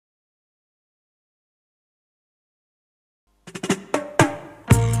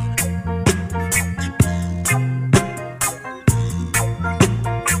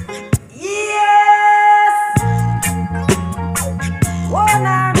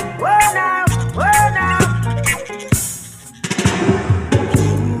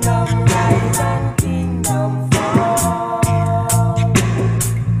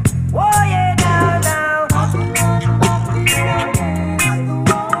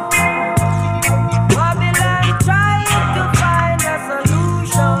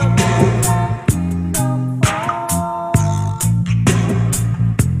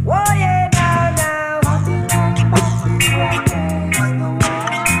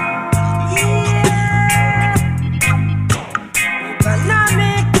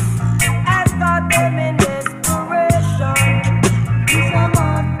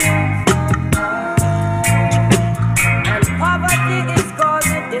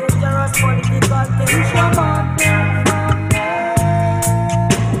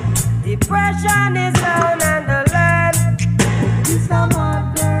Depression is down and the land is a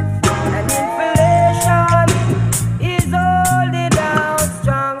modern and inflation is holding down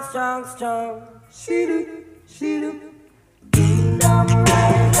strong, strong, strong. Kingdom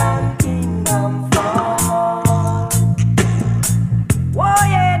rise and kingdom fall. Whoa,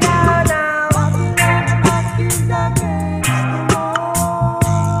 yeah, now. Babylon back is against the wall.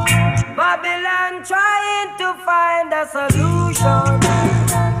 Babylon trying to find a solution.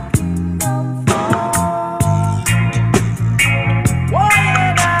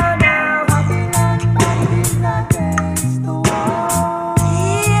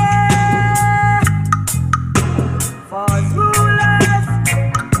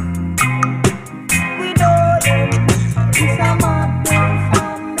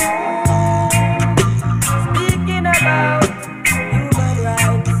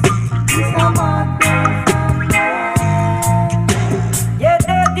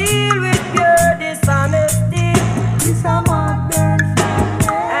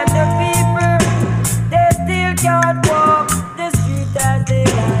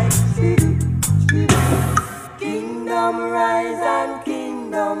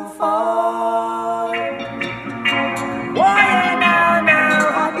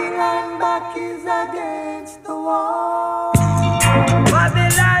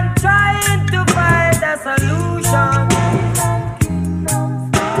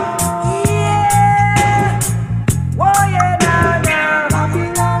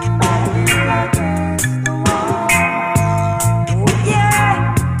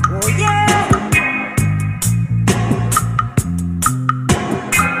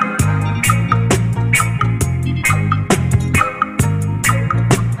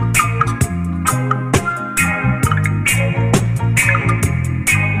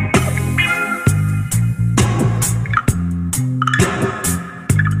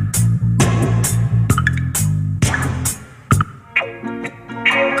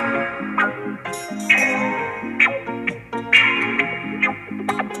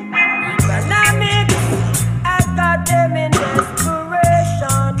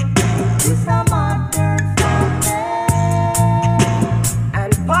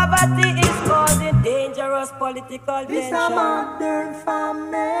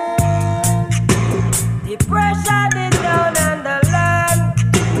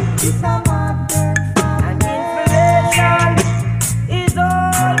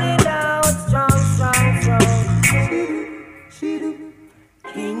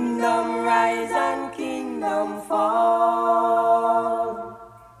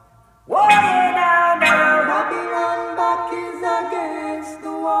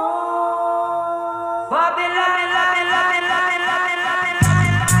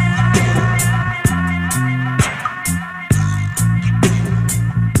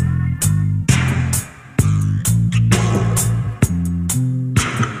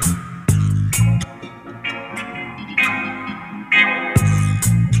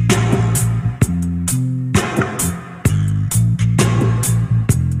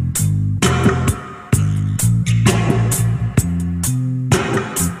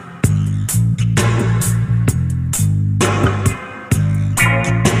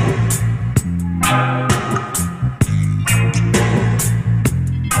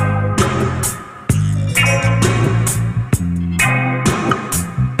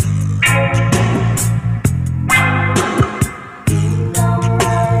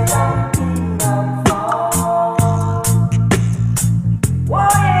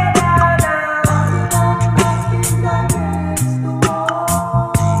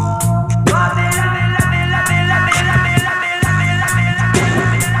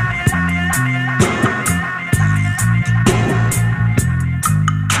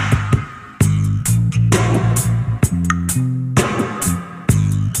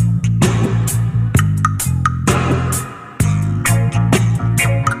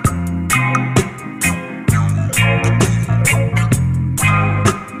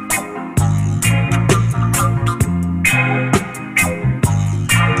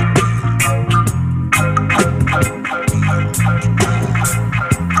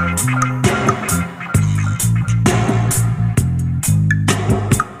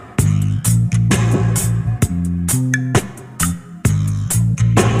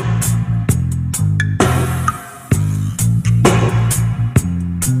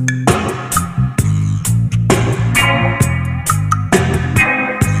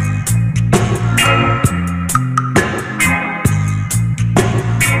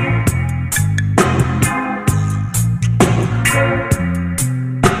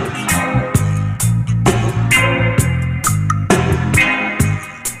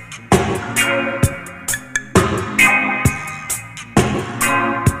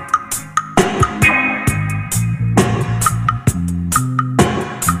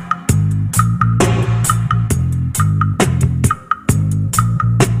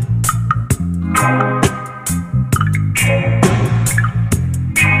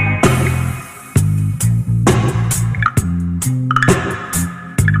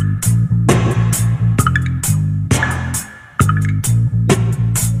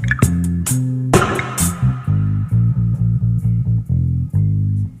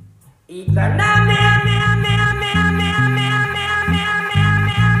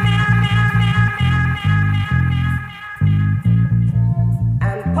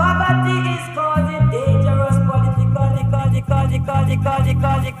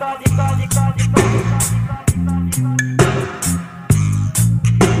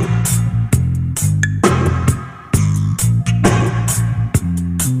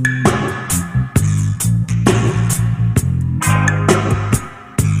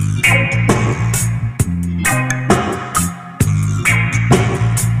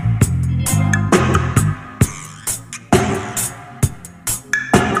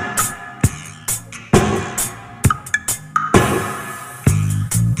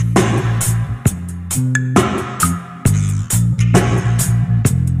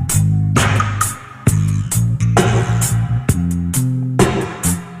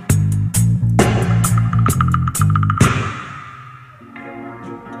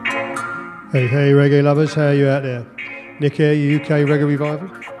 Hey, hey, reggae lovers, how are you out there? Nick here, UK Reggae Revival.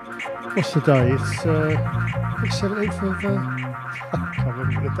 What's the day? It's 17th of... I can't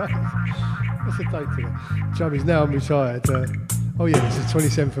remember what the day is. What's the date today? Chubby's now I'm retired. Oh yeah, it's the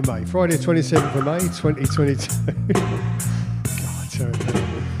 27th of May. Friday the 27th of May, 2022.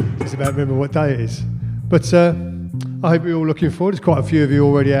 God, just about remember what day it is. But I hope you're all looking forward. There's quite a few of you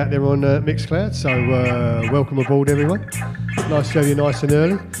already out there on Mixcloud, so welcome aboard everyone. Nice to have you nice and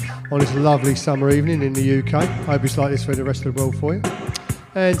early on this lovely summer evening in the UK. I hope it's like this for the rest of the world for you.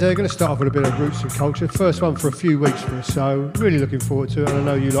 And going to start off with a bit of roots and culture. First one for a few weeks for us, so really looking forward to it. And I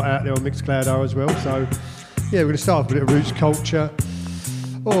know you lot out there on Mixcloud are as well. So yeah, we're going to start off with a bit of roots culture.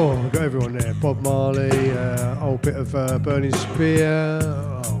 Oh, we've got everyone there. Bob Marley, old bit of Burning Spear,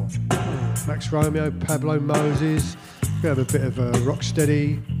 Max Romeo, Pablo Moses. We have a bit of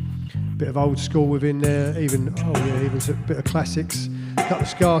Rocksteady, bit of old school within there, even a bit of classics, a couple of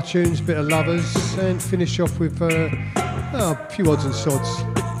ska tunes, bit of lovers, and finish off with a few odds and sods,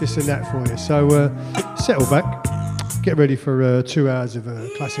 this and that for you. So settle back, get ready for 2 hours of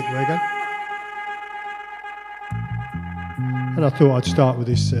classic reggae. And I thought I'd start with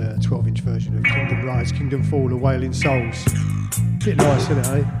this 12-inch version of Kingdom Rise, Kingdom Fall, The Wailing Souls. Bit nice, isn't it,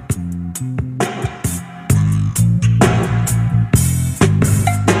 eh?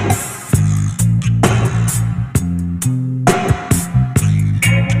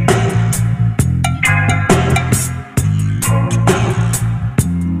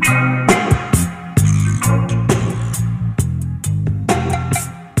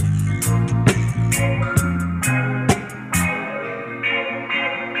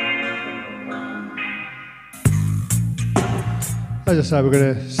 As I say, we're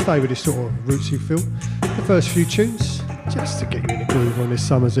going to stay with this sort of rootsy feel. The first few tunes, just to get you in the groove on this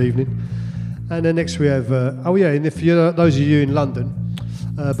summer's evening. And then next we have, and if you're those of you in London,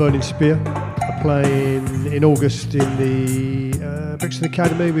 Burning Spear are playing in August in the Brixton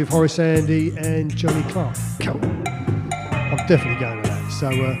Academy with Horace Andy and Johnny Clark. Cool. I'm definitely going to that. So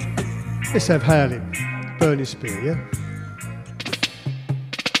let's have Howling, Burning Spear, yeah?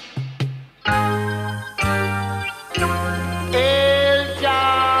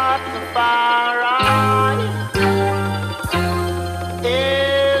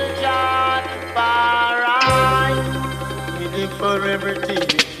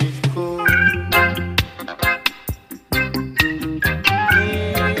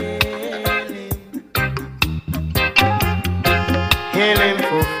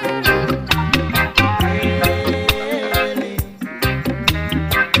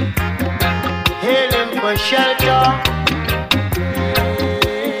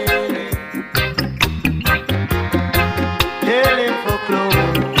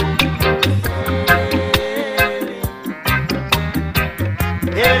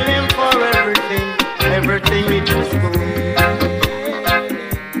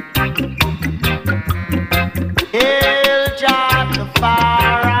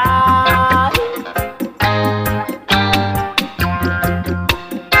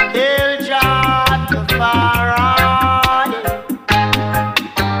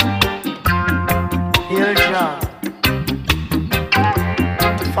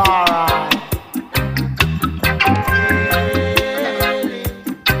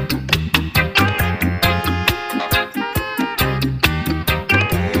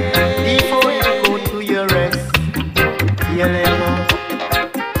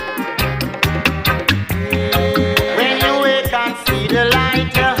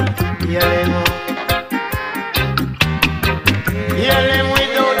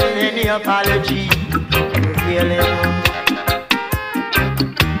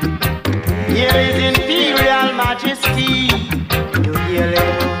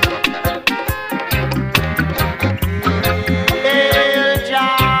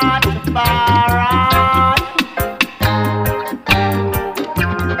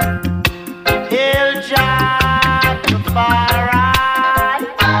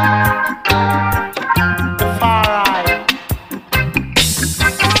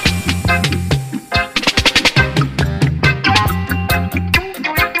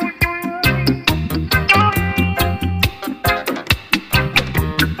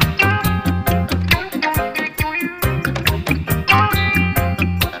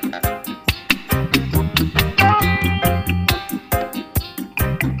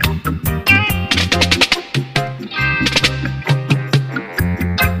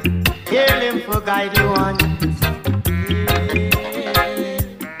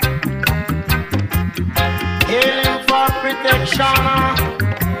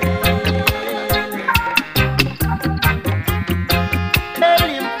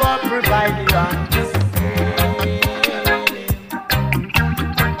 Providing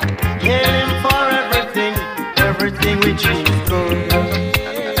everything which is good.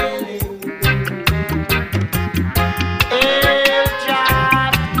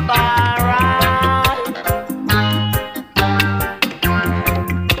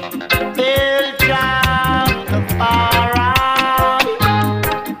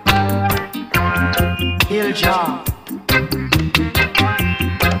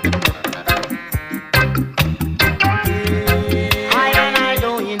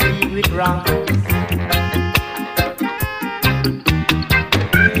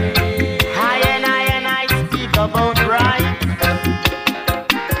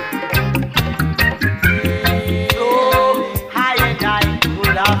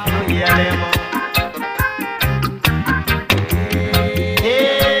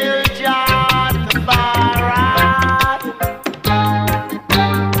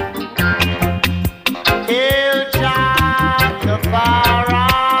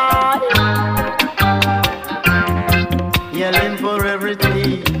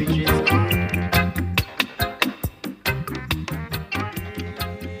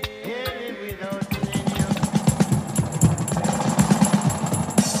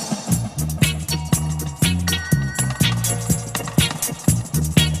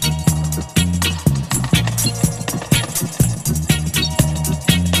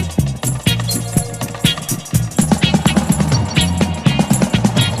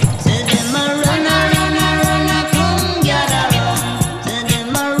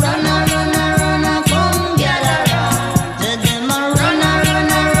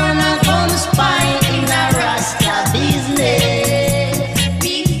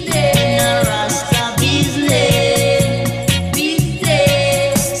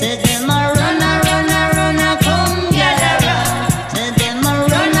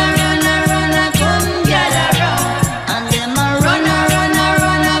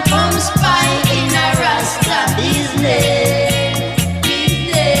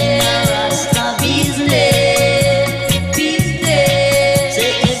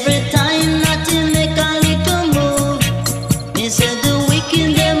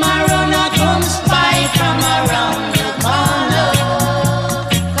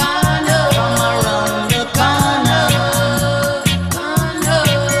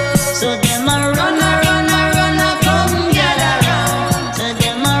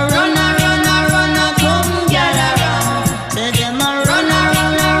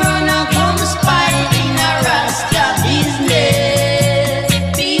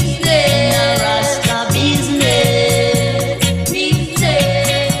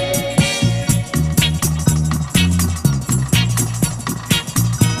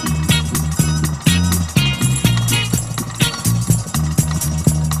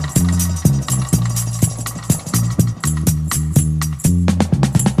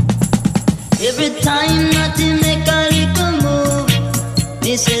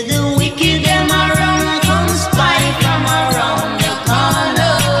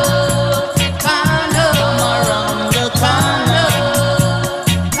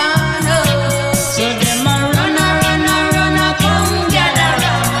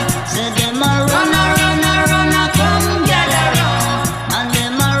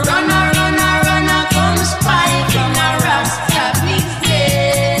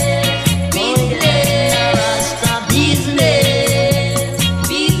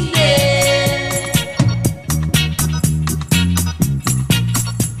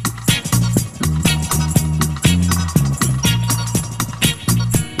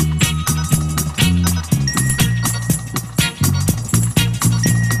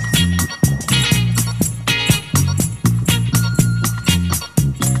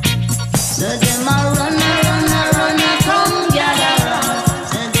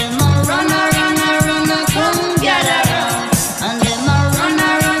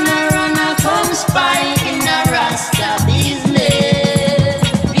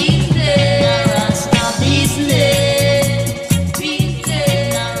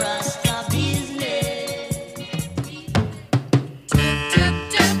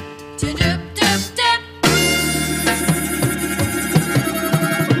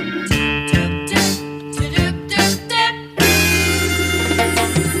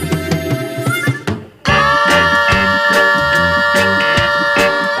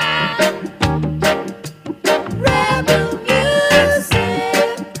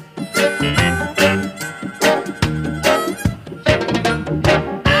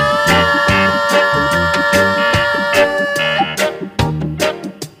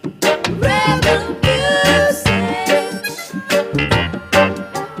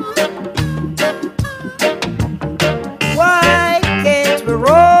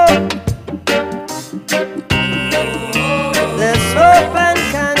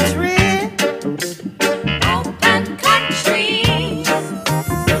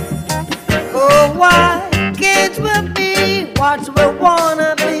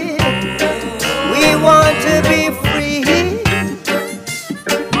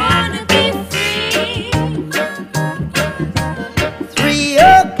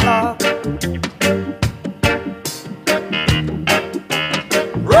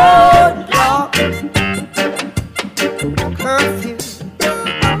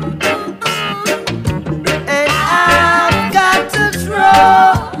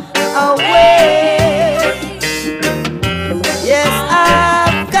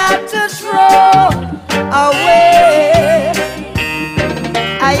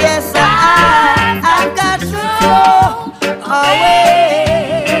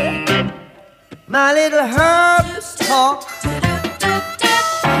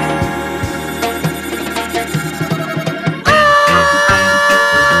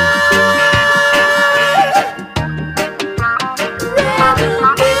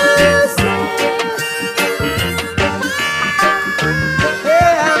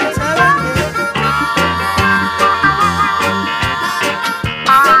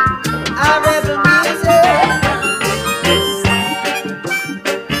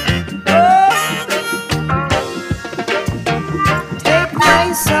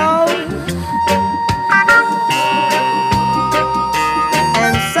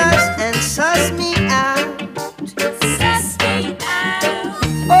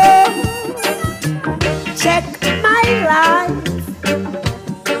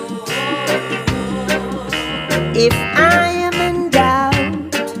 If I am in doubt,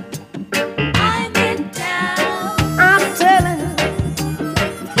 I'm telling you,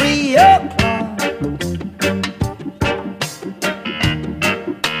 3 o'clock.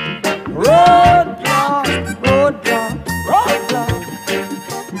 Roadblock, roadblock, roadblock.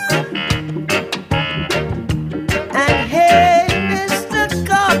 And hey, Mr.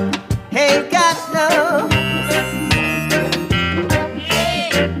 Cop, ain't got no.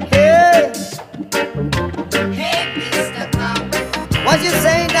 Hey, Mr. Cop. What you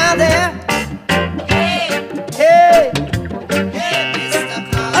saying down there? Hey,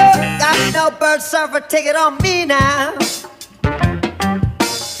 Mr. Cop. Oh, got no bird server ticket on me now.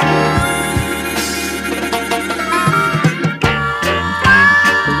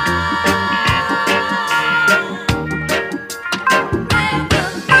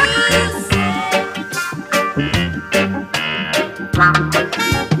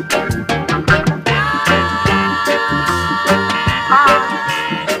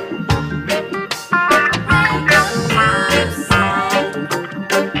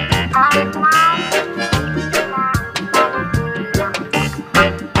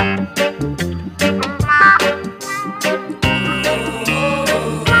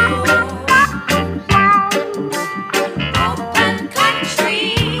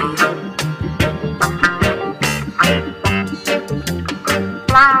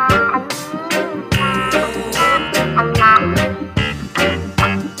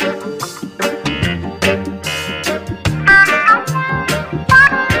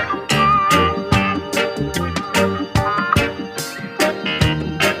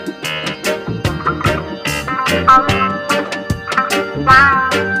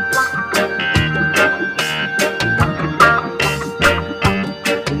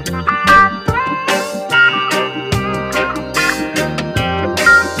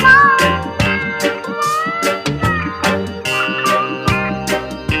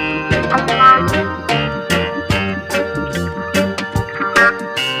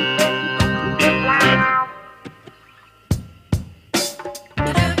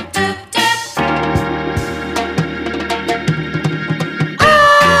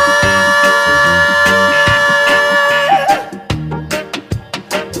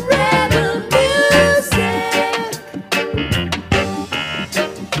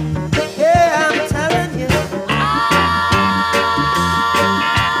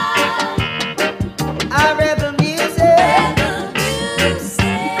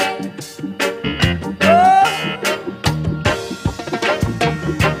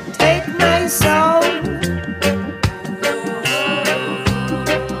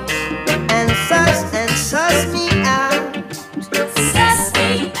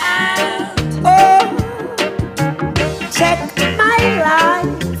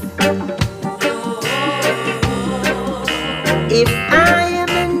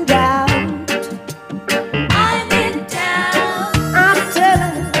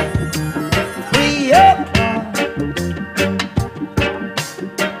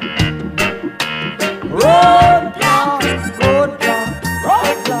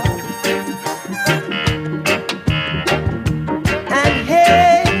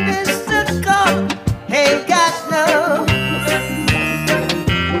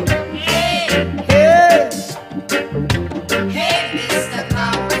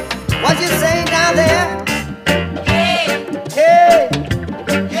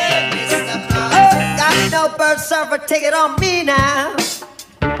 Take it on me now.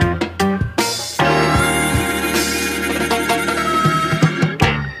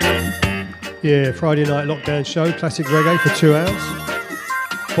 Yeah, Friday night lockdown show, classic reggae for 2 hours.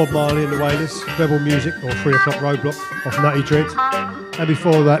 Bob Marley and the Wailers, Rebel Music, or 3 o'clock Roadblock off Nutty Dread. And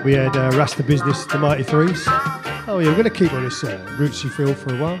before that we had Rasta Business, the Mighty Threes. Oh yeah, we're going to keep on this rootsy feel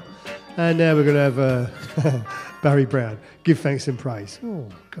for a while. And now we're going to have Barry Brown, Give Thanks and Praise. Oh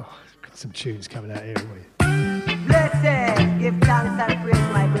God, got some tunes coming out here, haven't we? Blessed, give thanks and praise,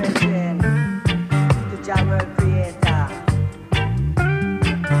 my brethren, to Jah world creator.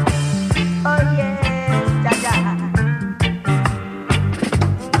 Oh yes, Jah.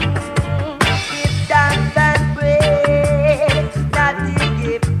 Give thanks and praise, Natty,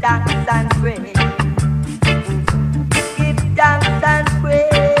 give thanks and praise. Give thanks and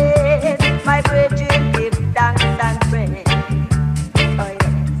praise, my brethren, give thanks and praise. Oh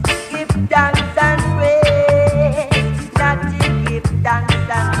yes, give thanks and praise. Give thanks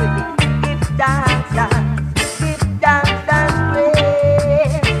and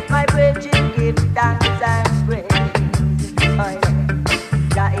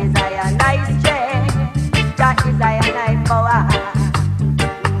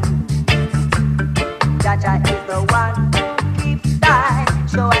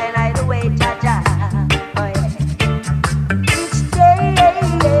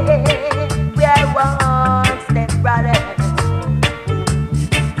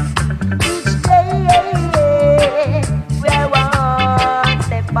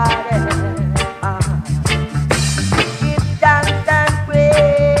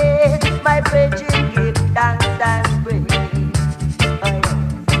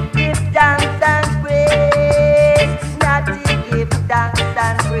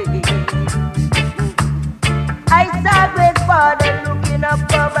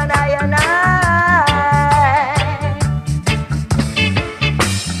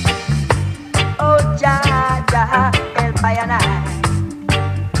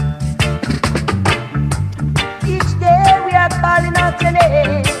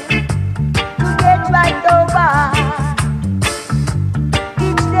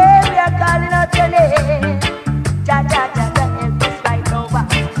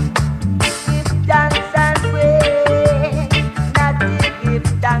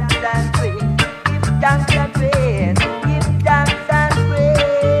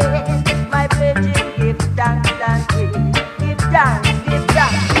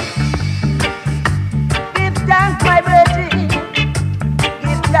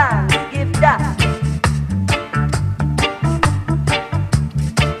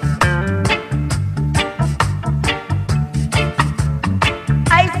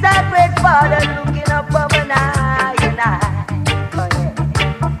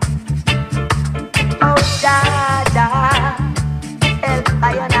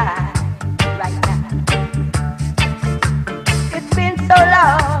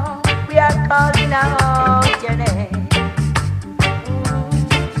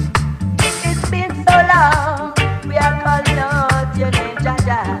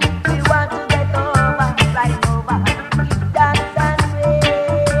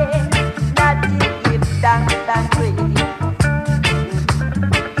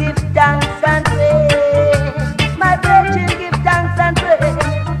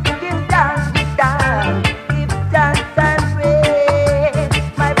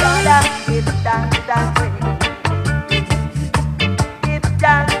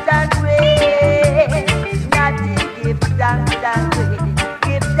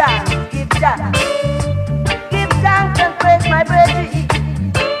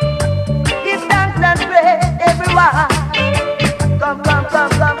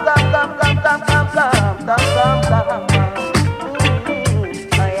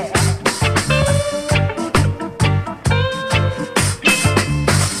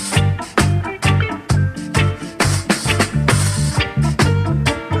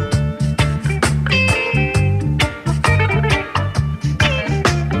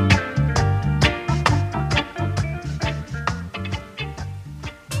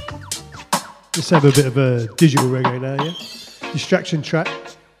Let's have a bit of a digital reggae now, yeah? Distraction trap.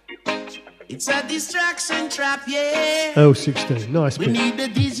 It's a distraction trap, yeah. L16, nice We bit. need the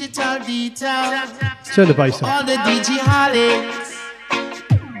digital detail. Turn the bass up. All the digiholics.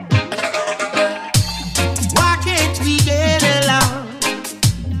 Why can't we get along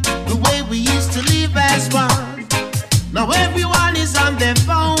the way we used to live as one? Now everyone is on their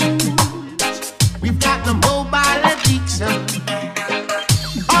phone. We've got the mobile addiction.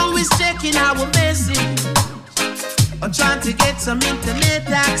 Always checking our message or trying to get some internet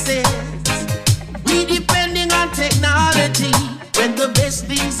access. We depending on technology when the best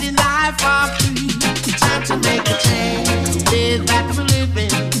things in life are free. It's time to make a change the way that we're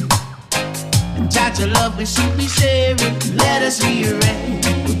living. And judge your love we should be sharing. Let us rearrange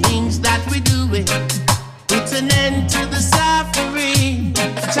the things that we're doing. Put an end to the suffering.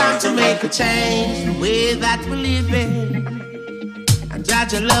 It's time to make a change the way that we're living. And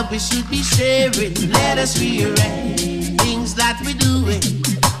judge your love we should be sharing. Let us rearrange things that we're doing.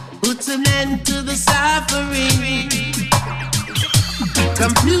 Put an end to the suffering.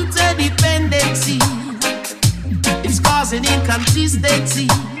 Computer dependency, it's causing inconsistency.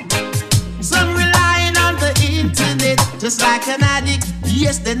 Some relying on the internet just like an addict.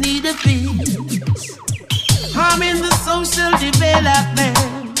 Yes, they need a fix. Harming the social development.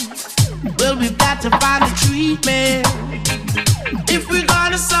 Well, we've got to find a treatment. If we're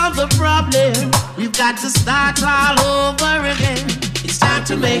gonna solve the problem, we've got to start all over again. It's time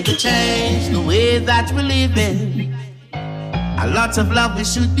to make a change the way that we're living. A lot of love we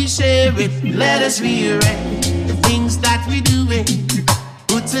should be sharing. Let us rearrange the things that we're doing.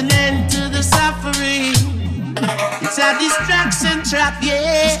 Put an end to the suffering. It's a distraction trap,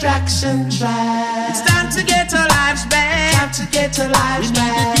 yeah. Distraction trap. It's time to get our lives back. Time to get our lives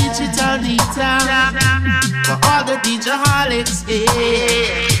back. We need the digital detox for all the digiholics,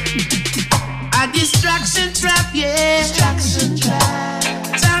 yeah. A distraction trap, yeah. Distraction trap.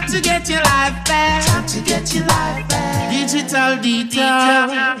 Time to get your life back. Time to get your life back. Digital detox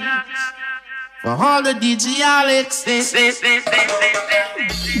for all the digiholics.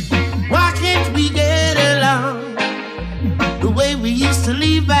 Why can't we get along the way we used to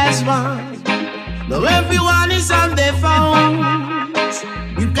live as one? Now everyone is on their phones.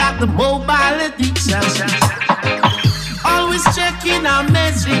 We've got the mobile addiction. Always checking our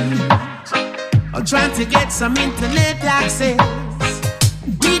message or trying to get some internet access.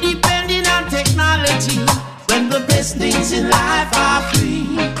 We depending on technology when the best things in life are free.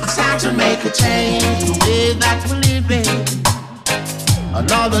 It's time to make a change the way that we're living. And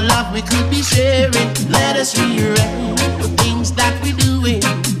all the love we could be sharing. Let us rearrange the things that we're doing.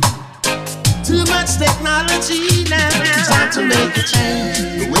 Too much technology now. It's time to make a change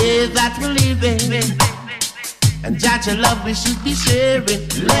the way that we're living. And judge your love we should be sharing.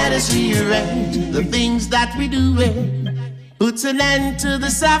 Let us rearrange the things that we're doing. Put an end to the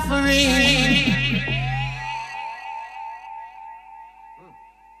suffering.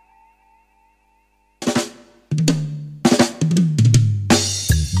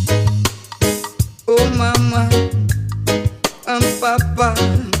 Oh mama, I'm papa.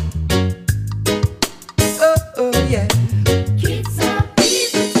 Oh oh yeah. Kids are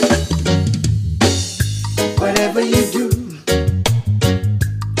people. Whatever you do,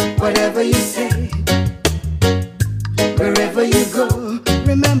 whatever you say, wherever you go,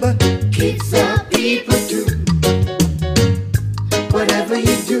 remember, kids are people too. Whatever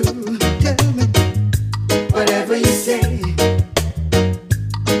you do, tell me, whatever you say,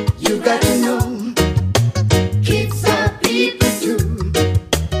 you got to know, kids are people too.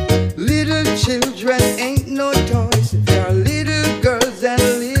 Little children ain't no toys. There are little girls and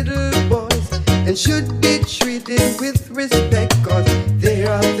little boys, and should be treated with respect, cause they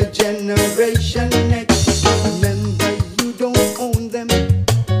are the generation next. Remember, you don't own them,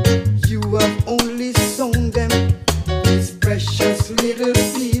 you have only sown them. These precious little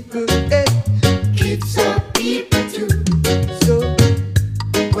people, eh? Kids are people too. So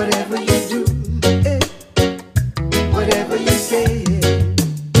whatever you do, eh? Whatever you say,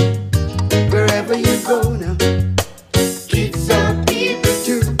 wherever you go now, kids are people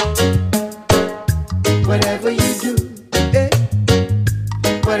too. Whatever you do, eh?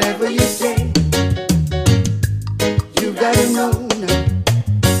 Whatever you say, you gotta know now,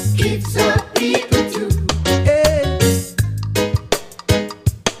 kids are people too. Eh?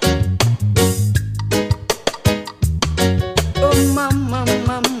 Oh mama,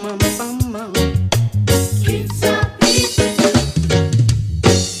 mama, mama, Kids are people.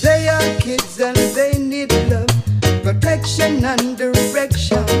 they are kids and they need love, protection and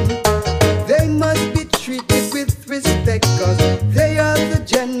direction. They must be treated with respect, cause they are the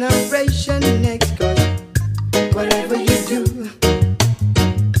generation next.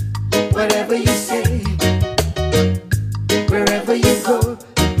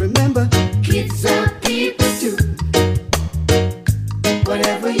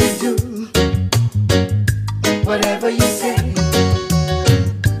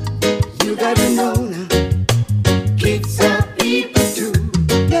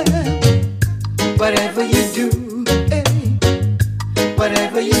 whatever you do,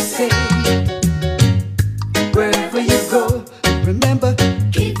 whatever you say, wherever you go, remember,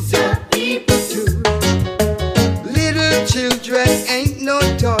 Kids are people too. little children ain't no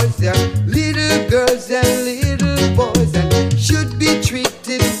toys. They're little girls and little boys, and should be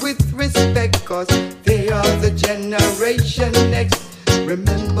treated with respect, cause they are the generation next.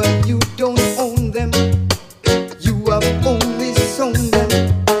 Remember, you don't own them, you have only sown them.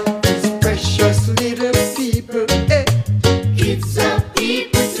 These precious little people, Kids are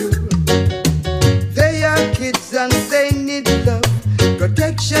people too. they are kids and they need love,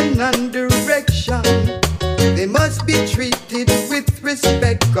 protection and direction. They must be treated with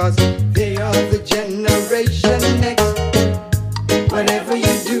respect, cause they are the generation next. Whatever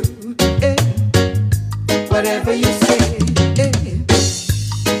you do, whatever you say,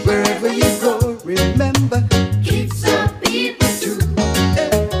 wherever you go, remember, Kids are people too.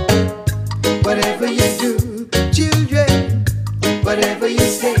 whatever you do, children, whatever you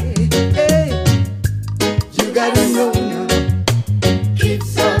say, you gotta know now.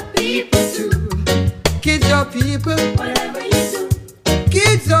 Kids are people too. Kids are people, Whatever you do,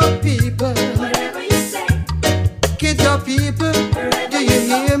 kids are people, whatever you say, kids are people. Do you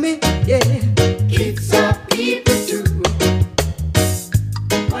hear me? Yeah. kids are people too.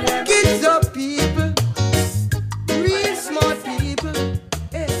 Whatever Kids are people, real smart people,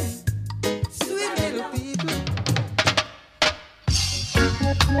 sweet little people.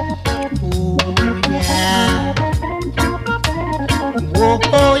 Yeah.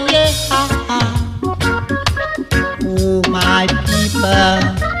 Oh yeah. Oh my people,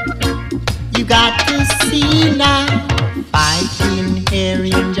 you got to see now. Fighting here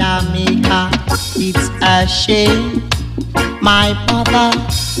in Jamaica, it's a shame. My mother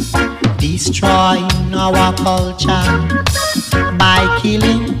destroying our culture by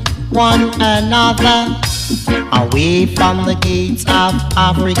killing one another away from the gates of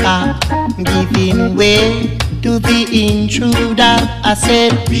Africa, giving way to the intruder. I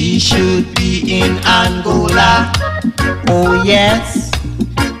said we should be in Angola. Oh yes,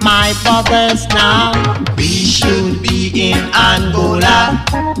 my brothers now, we should be in Angola.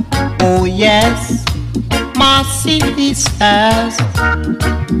 Oh yes, my sisters,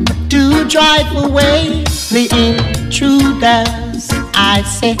 to drive away the intruders, I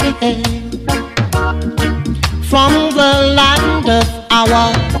say, from the land of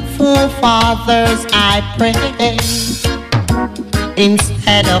our forefathers, I pray.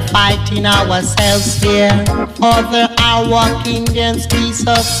 Instead of fighting ourselves here, other our kingdoms peace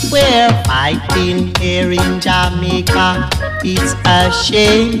of square. Fighting here in Jamaica, it's a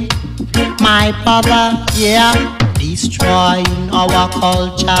shame. My brother, yeah, destroying our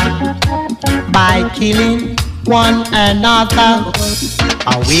culture by killing one another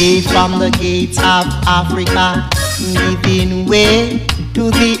away from the gates of Africa, giving way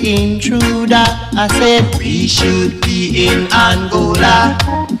to the intruder. I said we should be in Angola.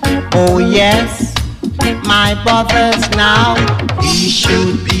 Oh yes, my brothers now, we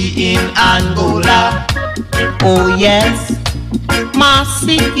should be in Angola. Oh yes, my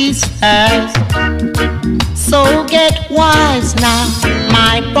sisters, so get wise now,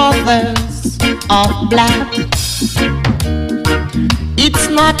 my brothers of black. It's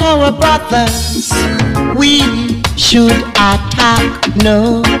not our brothers we should attack,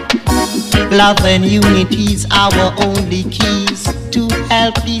 no. Love and unity's our only keys to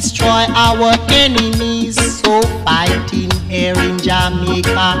help destroy our enemies. So fighting here in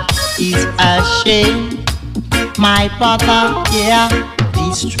Jamaica is a shame. My brother, yeah,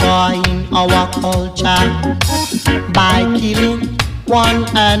 destroying our culture by killing one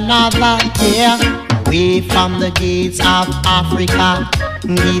another, yeah, away from the gates of Africa,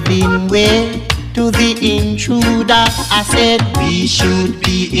 giving way to the intruder. I said we should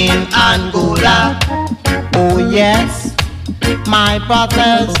be in Angola. Oh yes, my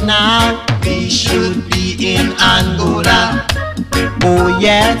brothers now, we should be in Angola. Oh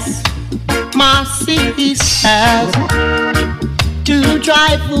yes, my sisters, to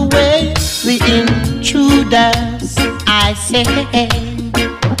drive away the intruders, I say,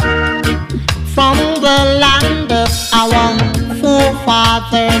 from the land of our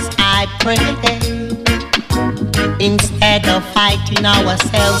forefathers, I pray. Instead of fighting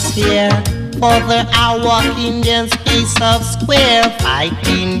ourselves here, for our kingdom's piece of square,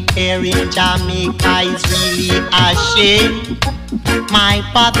 fighting here in Jamaica is really a shame. My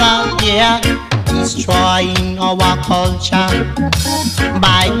brother, yeah, destroying our culture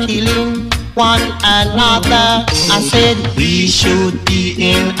by killing one another. I said we should be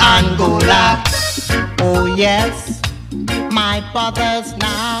in Angola. Oh yes, my brothers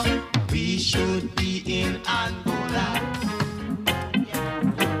now, we should be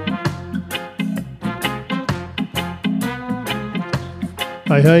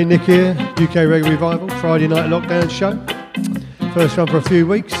Hey, Nick here, UK Reggae Revival, Friday night lockdown show. First one for a few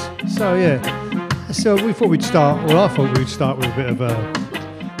weeks. So yeah, so we thought we'd start, well I thought we'd start with a bit of a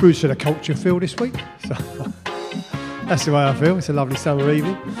Roots of the Culture feel this week. So that's the way I feel, it's a lovely summer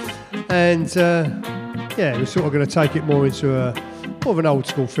evening. And yeah, we're sort of going to take it more into more of an old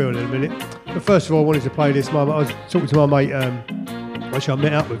school feel in a minute. But first of all, I wanted to play this. I was talking to my mate, actually I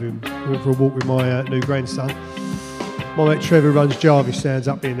met up with him, we went for a walk with my new grandson. My mate Trevor runs Jarvis Stands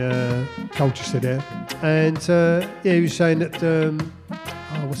up in Colchester there, and yeah, he was saying that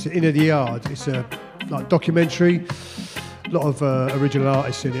what's it, Inner the Yard? It's a like documentary, a lot of original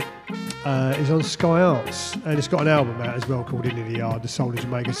artists in it. It's on Sky Arts, and it's got an album out as well called Inner the Yard, The Soul of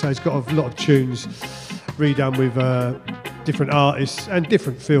Jamaica. So it's got a lot of tunes redone with different artists and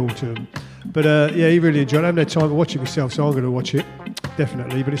different feel to them. But yeah, he really enjoyed it. I haven't had time to watch it myself, so I'm going to watch it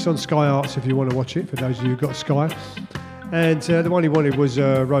definitely. But it's on Sky Arts if you want to watch it, for those of you who've got Sky. And the one he wanted was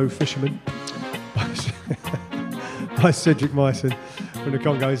Roe Fisherman by Cedric Myson from the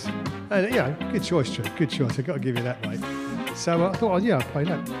Congos. And yeah, good choice, Trev, good choice. I've got to give you that, mate. So I thought, yeah, I'll play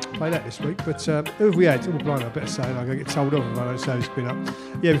that this week. But who have we had? Oh, blind, I better say, I'm going to get told off if I don't say it's been up.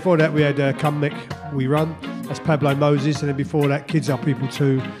 Yeah, before that we had Come Mick, We Run. That's Pablo Moses. And then before that, Kids Are People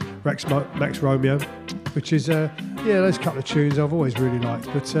 2, Max Romeo, which is, yeah, those couple of tunes I've always really liked.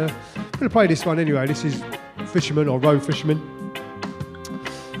 But I'm going to play this one anyway. This is Fisherman or Road Fisherman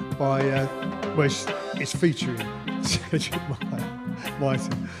by, well, it's featuring Cedric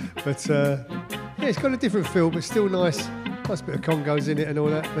Myson. But yeah, it's got a different feel, but still nice. Nice bit of congos in it and all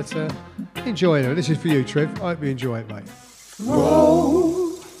that. But enjoy it. This is for you, Trev. I hope you enjoy it, mate.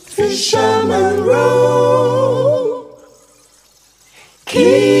 Row, fisherman, row.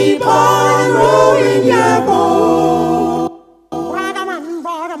 Keep on rowing your boat.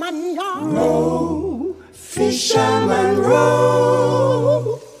 Row, fisherman,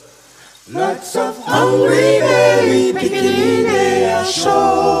 row. Lots of hungry belly picking their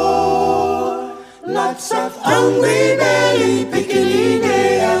shore. Lots of hungry belly picking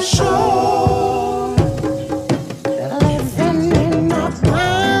their shore. Living in a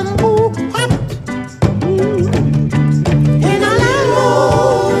bamboo hut in a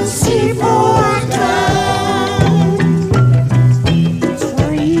little seaport town.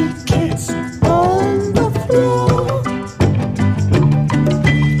 3 kids on the floor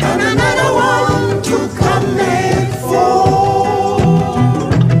and another one to come make 4.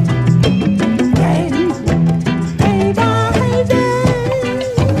 Hey,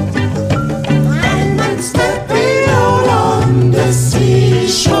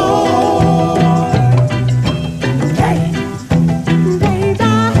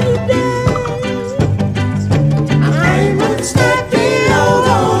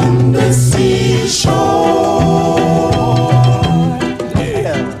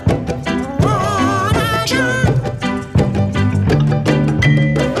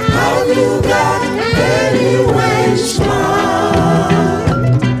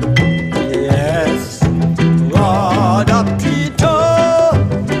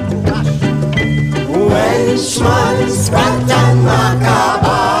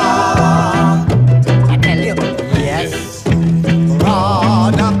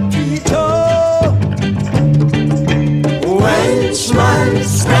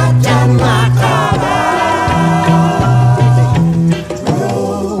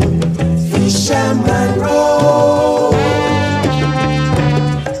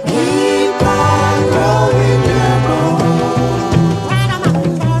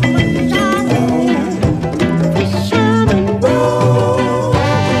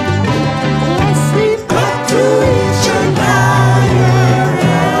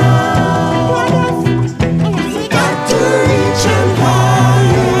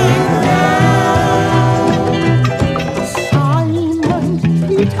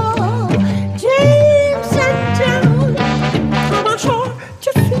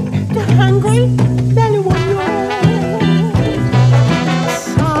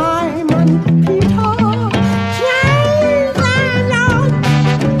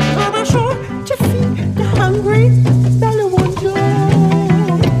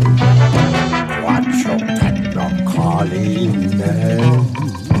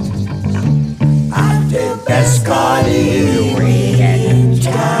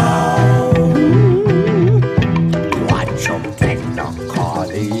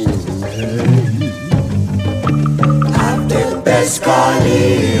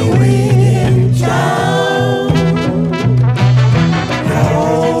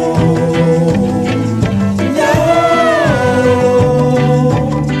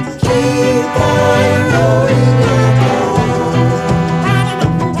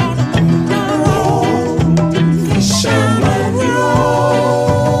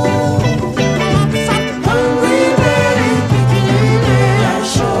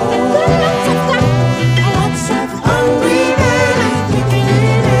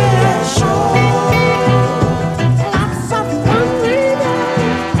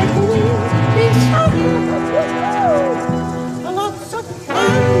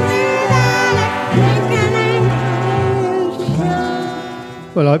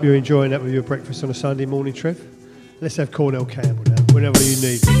 Well, I hope you're enjoying that with your breakfast on a Sunday morning, Trev. Let's have Cornell Campbell now, whenever you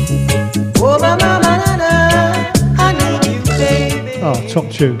need. Oh, I need you, baby. Oh, top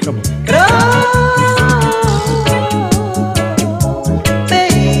tune, come on.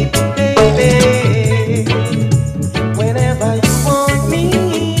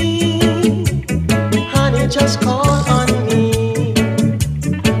 Just call on me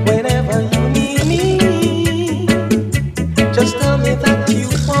whenever you need me. Just tell me that you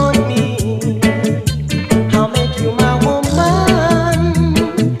want me. I'll make you my woman.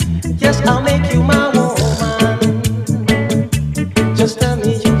 Yes, I'll make you my woman. Just tell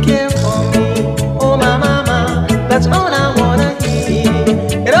me you care for me. Oh, my mama, that's all I wanna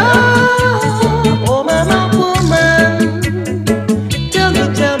hear. Oh, my woman.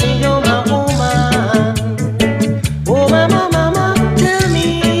 Tell me you're my woman. Oh, mama, tell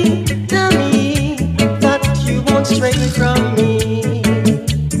me that you won't stray from me.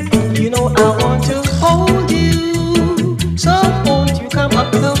 You know I want to hold you, so won't you come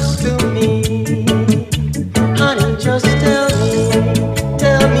up close to me? Honey, just tell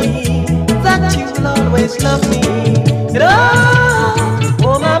me that you'll always love me.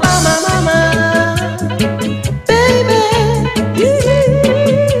 Oh, mama, baby.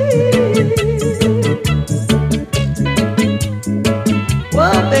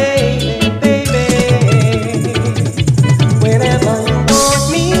 Oh, baby, whenever you want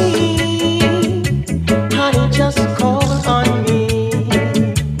me, honey, just call on me.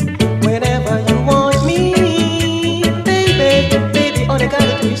 Whenever you want me, baby, all you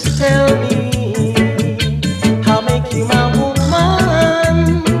gotta do is tell me. I'll make you my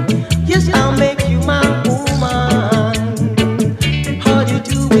woman. Yes, I'll make you my woman. All you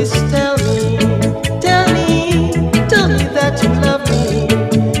do is tell me that you love me.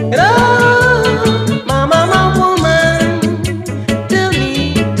 My woman, tell me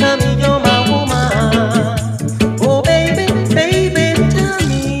you're my woman. Oh, baby, tell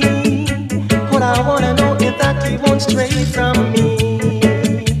me. What I wanna know is that you won't stray from me.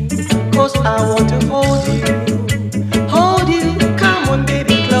 'Cause I want to hold you. Come on,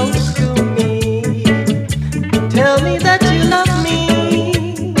 baby, close to me. Tell me that you love me.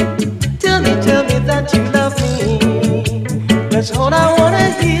 Tell me that you love me. That's all I wanna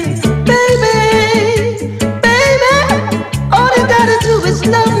hear, baby. All you gotta do is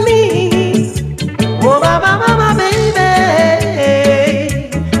love me. Oh, my baby.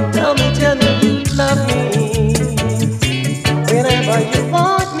 Tell me you love me. Whenever you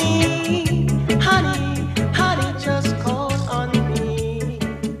want me, honey, just call on me.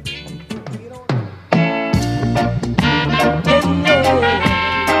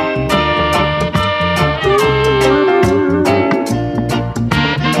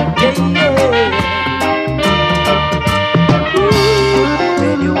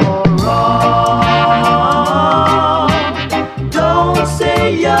 When you're wrong, don't say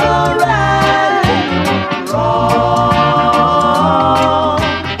you're right. Wrong,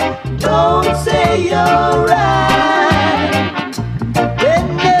 don't say you're right.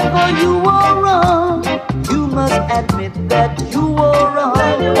 Whenever you are wrong, you must admit that you were wrong.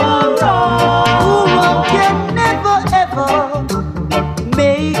 When you are wrong, wrong can never ever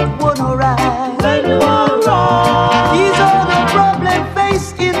make one right. When you are wrong, these are the problems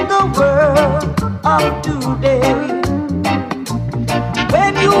faced in the world of today.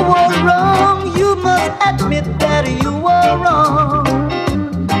 When you were wrong, you must admit that you were wrong.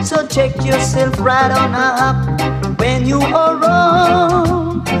 So check yourself right on up. When you are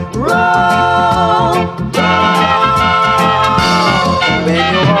wrong. When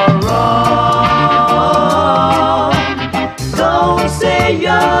you are wrong, don't say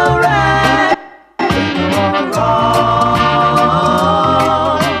you're right. When you are wrong,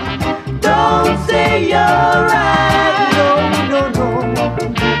 don't say you're right. No.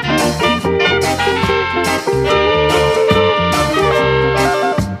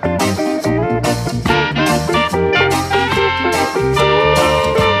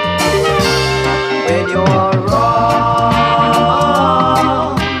 When you are wrong,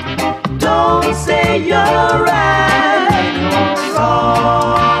 don't say you're right.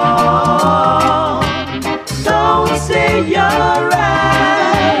 Wrong, don't say you're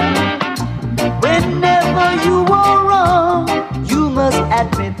right. Whenever you are wrong, you must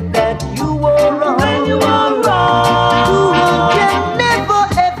admit that you were wrong. When you are wrong, you can never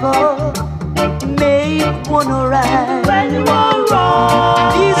ever make one right. When you are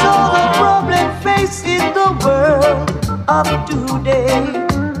wrong, these are the problems faced in the world of today.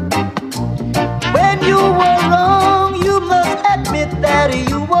 When you were wrong, you must admit that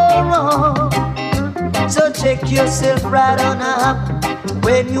you were wrong. So check yourself right on up.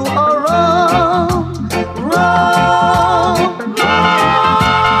 when you are wrong, wrong,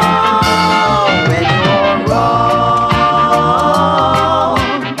 wrong. When you are wrong,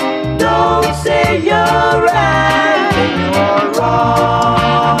 don't say you're right. When you are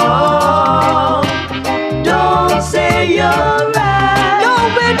wrong, don't say you're right. No,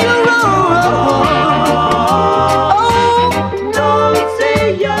 when you're wrong, don't say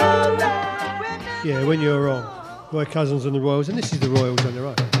you're right. Yeah, when you're wrong. Roy Cousins and the Royals, and this is the Royals on their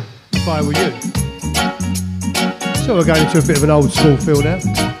own. If I were you. So we're going into a bit of an old school feel now.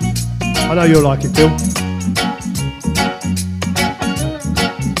 I know you'll like it, Phil.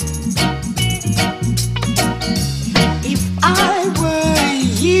 If I were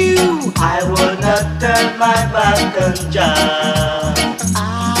you, I would not turn my back on John.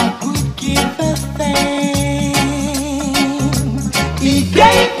 I would give a thanks. He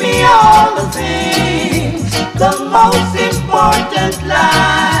gave me all the things, the most important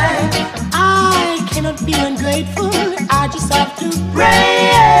life. I cannot be ungrateful. I just have to Praise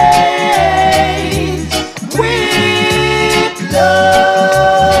with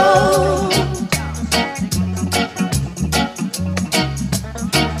love.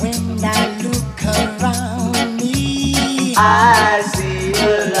 When I look around me, I see a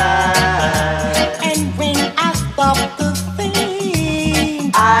light. and when I stop to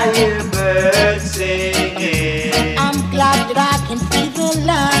think, I hear birds singing. I'm glad that I can see the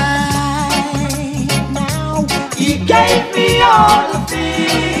light now. He gave me all the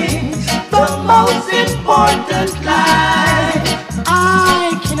things, the most important life.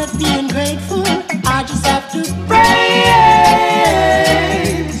 I cannot be ungrateful. I just have to Praise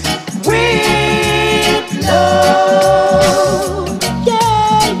with love.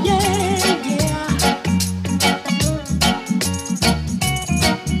 yeah, yeah, yeah.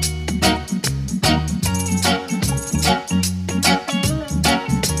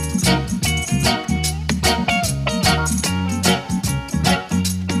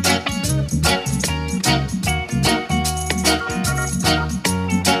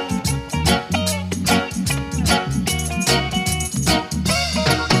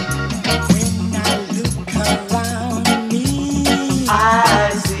 When I look around me,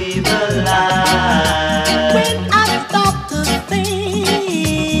 I see the light. when I stop to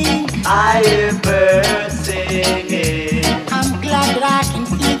think, I hear birds singing. I'm glad that I can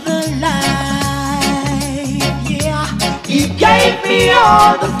see the light. Yeah, He gave me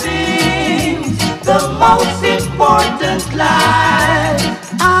all the things, the most important life.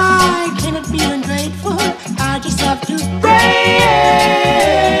 I cannot be ungrateful. I just have to Praise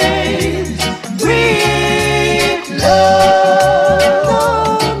with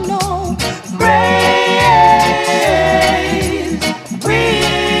love. no, no. Praise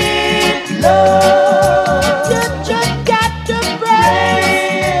with love. You just got to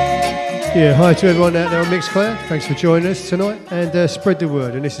praise. Yeah, hi to everyone out there on Mixcloud. Thanks for joining us tonight, and spread the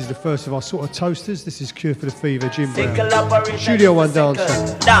word. And this is the first of our sort of toasters. This is Cure for the Fever, Jim Brown. Sickle operator, Studio you One fi dancer.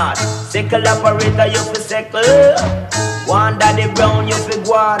 sickle. Dad, sickle operator, you fi sickle. One Daddy Brown, you fi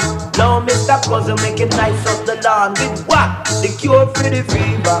go on. Now Mr. Cousin make it nice up the lawn. With what? The cure for the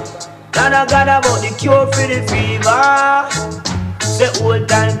fever. Nana got about the cure for the fever. Say old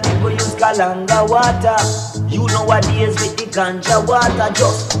time people use Kalanga water. You know what is with the ganja water.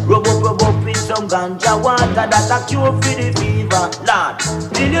 Just rub up with some ganja water. That's a cure for the fever. Lord,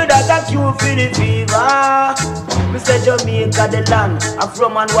 tell you that's a cure for the fever. We say Jamaica the land of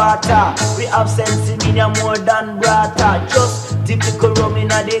rum and water. We have sense in more than brata. Just typical rum in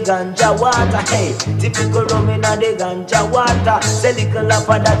the ganja water. Hey, typical rum in the ganja water. Say little of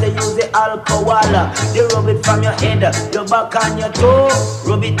that they use the alcohol. You rub it from your head, your back and your toe.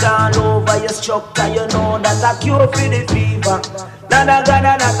 Rub it all over your structure. You know that's a cure for the fever. Nana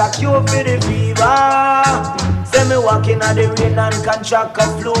gana, that's a cure for the fever. Say me walking on the rain and contract a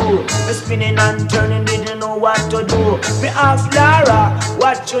flu. Me spinning and turning, didn't know what to do. Me ask Lara,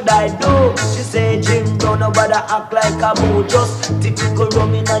 what should I do? She say, Jim, don't nobody act like a boo. Just typical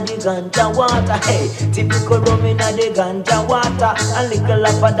rum in the ganja water. Hey, typical rum in the ganja water. And little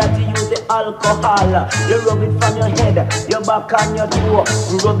of that you use the alcohol. You rub it from your head, your back and your toe.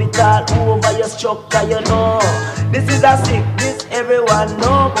 Rub it all over your structure, you know. This is a sickness everyone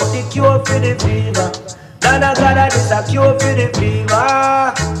know, but the cure for the fever. Nana gana, this a cure for the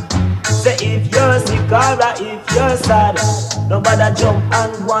fever. Say if you're sick or if you're sad, nobody jump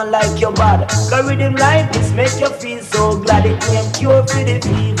and go on like your bad. Cause rhythm like this make you feel so glad. It ain't cure for the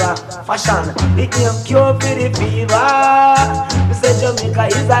fever. Fashion, it ain't cure for the fever. We say Jamaica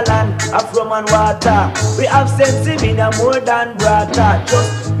is a land of rum and water. We have sense in more than brata.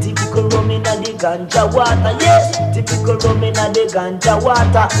 Just typical typical rum in the ganja water. Yes, typical rum in the ganja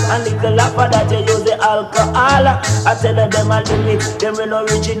water. And little after that you use the alcohol. I tell them a lyrics, them real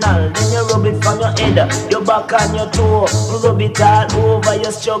original. Then you rub it from your head, your back and your toe. Rub it all over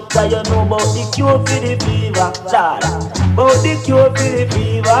your structure. You know about the cure for the fever, Lord. About the cure for the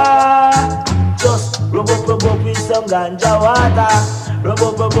fever. Just rub up with some ganja water. Rub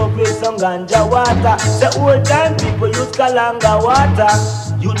up with some ganja water. The old time people use kalanga water.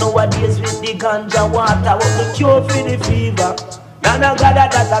 You know what is with the ganja water. What the cure for the fever? Nana got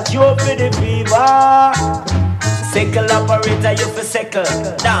that a cure for the fever. Sickle operator, you for sickle.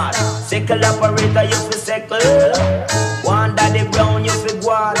 Nah, sickle operator, you for sickle. One daddy brown, you for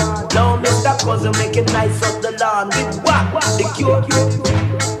guan. Now Mr. Cousin make it nice up the lawn. With what? The cure.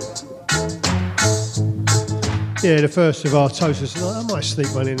 Yeah, the first of our toasters tonight. I might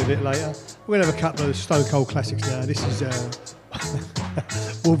sneak one in a bit later. We're going to have a couple of Stone Cold classics now. This is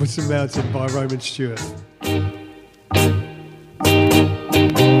Wolverton Mountain by Romeo Stewart.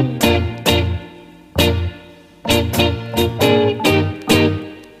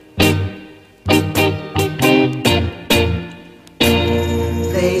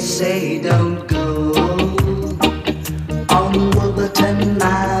 They say don't go on Wolverton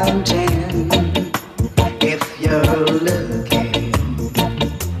Mountain if you're looking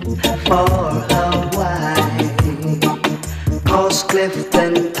for a wife. Cause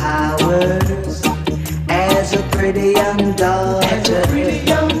Clifton Powers as a pretty young daughter,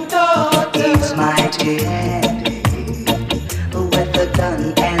 he's mighty handy with a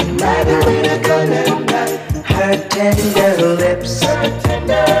gun and knife. Her tender lips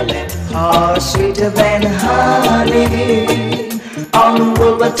are sweeter than honey. On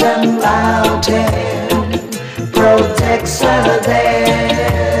Wolverton Mountain protects her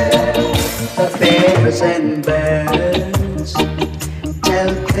there. The bears and birds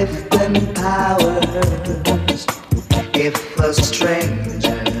tell Clifton Powers if a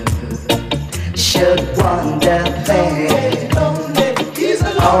stranger should wander there.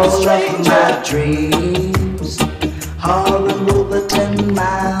 All of my dreams are in Wolverton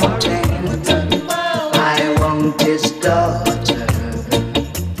Mountain. I want his daughter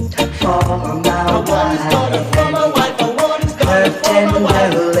for my wife. Her tender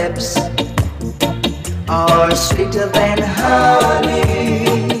lips are sweeter than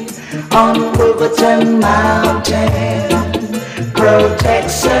honey. On Wolverton Mountain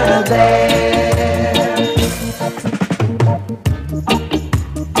protects her there.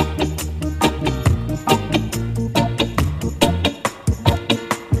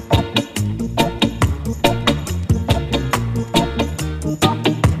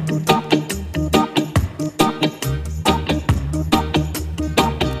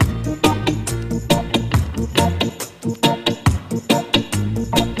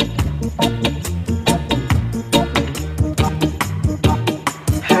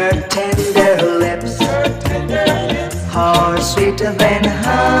 Sweeter than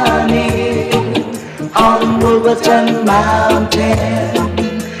honey. On Wolverton Mountain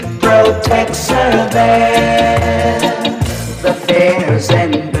protects her there. The bears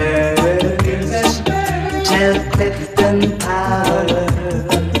and birds tell Clifton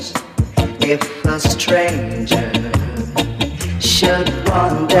Powers if a stranger should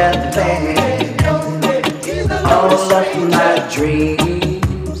wander there. All of my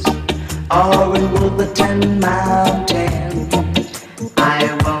dreams are in Wolverton Mountain. I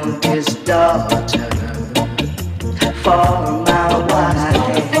want his daughter for my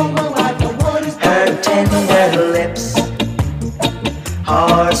wife. Her tender lips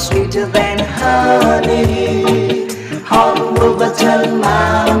are sweeter than honey. On Wolverton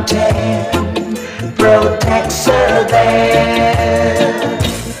Mountain protects her there.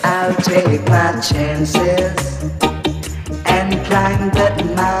 I'll take my chances and climb that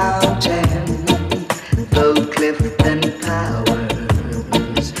mountain. Though Clifton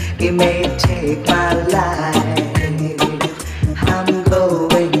Powers, he may take my life. I'm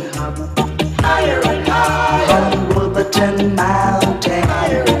going up higher and higher on Wolverton Mountain.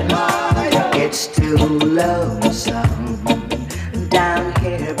 Higher and higher. It's too lonesome down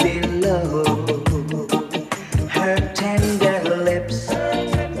here below. Her tender lips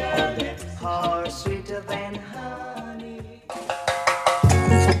are sweeter than honey.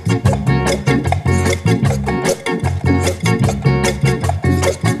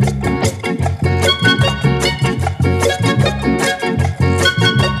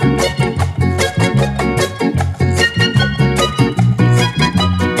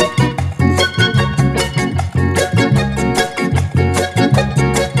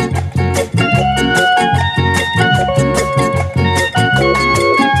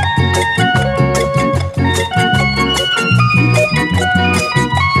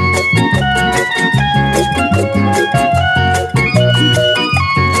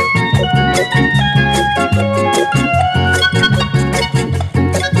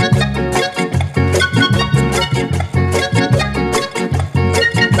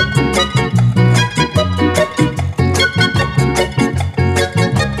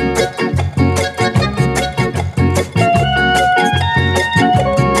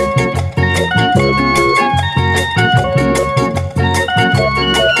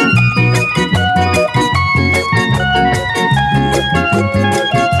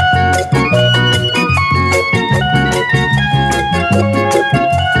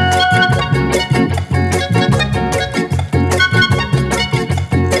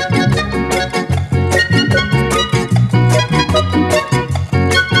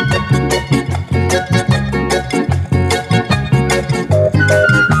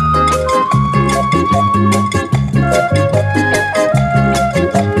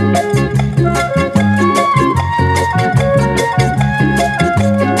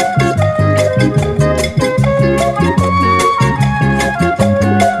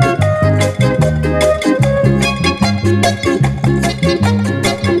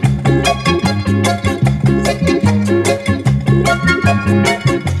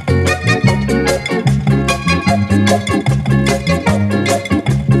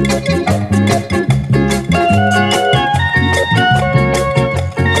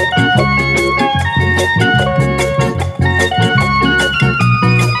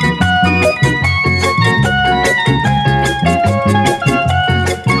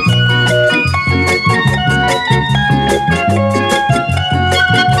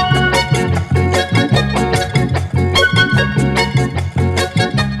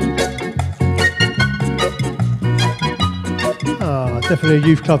 Definitely a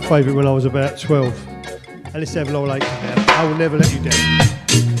youth club favourite when I was about 12. And let's have Laurel Aitken now. I will never let you down.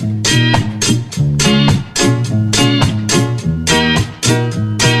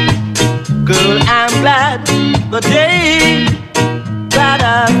 Girl, I'm glad the day that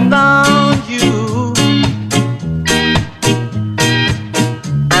I found you,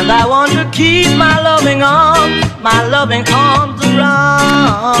 and I want to keep my loving arms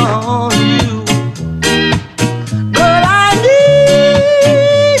around you. Girl, I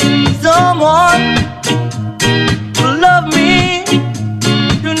need someone to love me,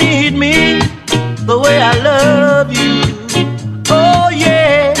 to need me the way I love you. Oh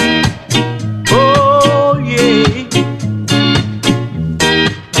yeah, oh yeah.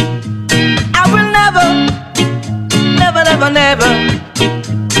 I will never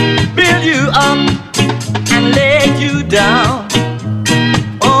build you up and let you down.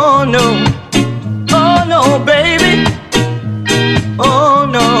 Oh no, baby. Oh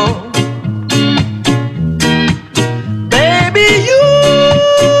no, baby, you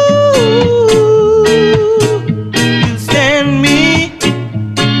stand me.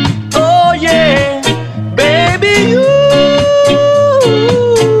 Oh yeah, baby,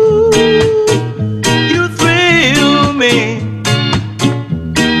 you thrill me.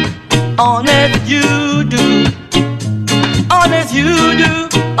 Honest you do, honest you do,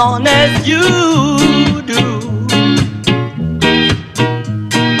 honest you do.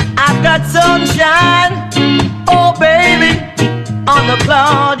 I've got sunshine, oh baby, on a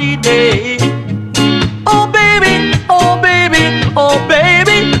cloudy day. Oh baby, oh baby, oh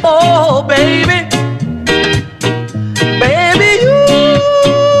baby, oh baby. Baby, you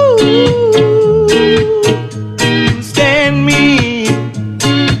stand me.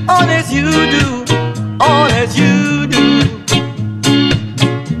 Honest you do, honest you do.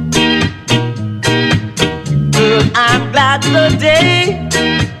 Girl, I'm glad the day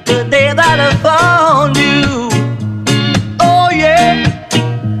that I found you. Oh yeah,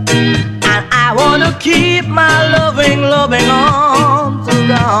 and I wanna keep my loving arms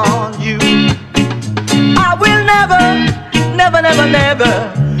around you. I will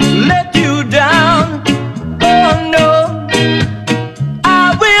never let you down. Oh no,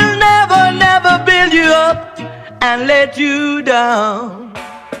 I will never build you up and let you down.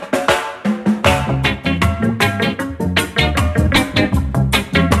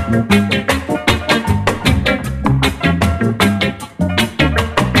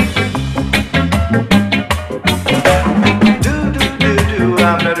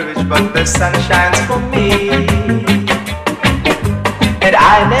 I'm not rich, but the sun shines for me. And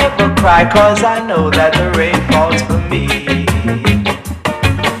I never cry, cause I know that the rain falls for me.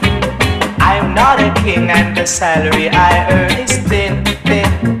 I'm not a king and the salary I earn is thin.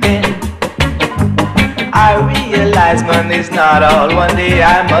 I realize money's not all, one day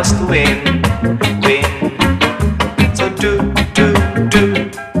I must win. So do.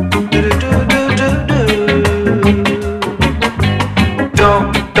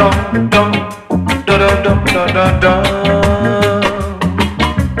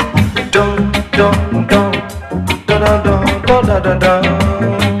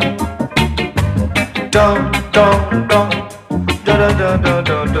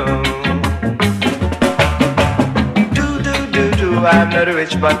 I'm not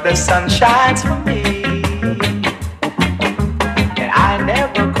rich, but the sun shines for me. And I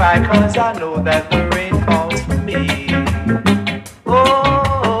never cry, cause I know that the rain falls for me.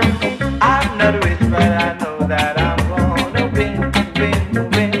 Oh, I'm not rich, but I know that I'm gonna win.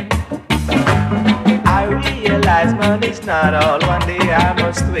 I realize money's not all, one day I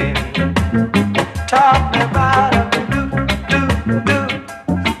must win. Talk about a do.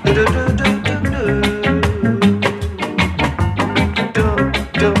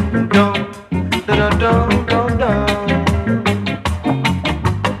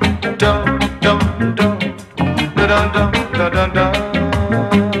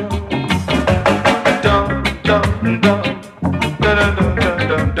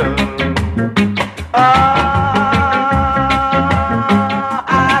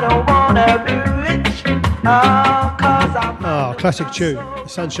 Classic tune, The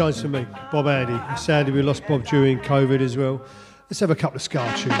Sun Shines For Me, Bob Andy. Sadly, we lost Bob during COVID as well. Let's have a couple of ska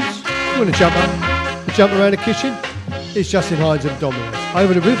tunes. You want to jump up, jump around the kitchen? It's Justin Hines and Dominoes.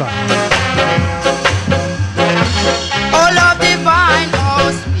 Over the river. Oh, love divine,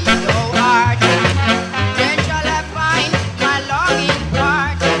 oh, speak your heart. Then shall I find my longing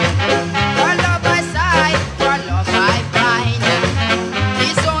part. For love I sigh, for love I find.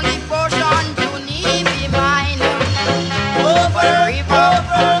 This only portion to need be mine. Over the river,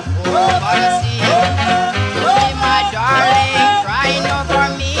 over the sea. To be my darling, crying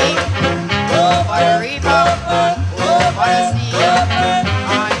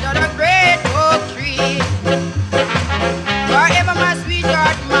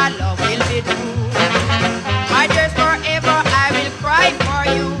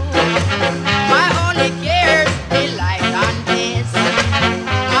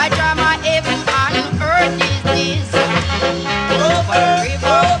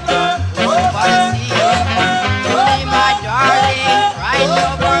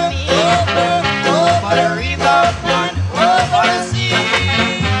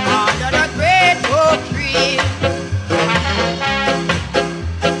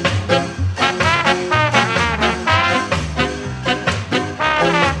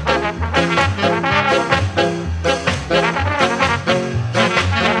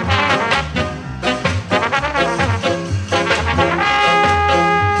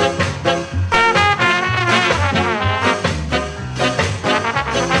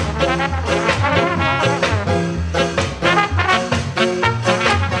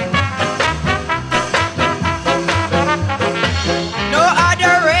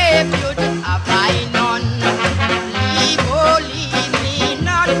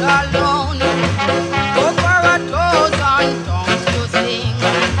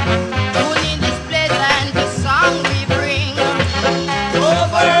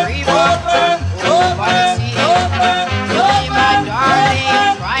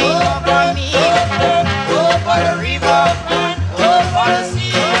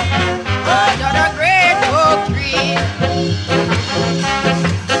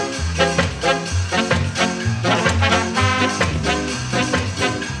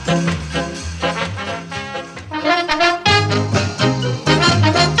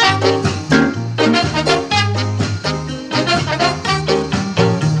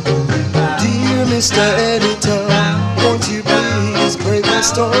Mr. Editor, won't you please break my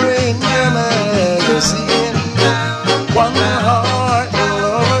story in your magazine? One heart, a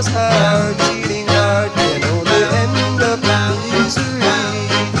lover's heart, cheating heart can only end up in misery.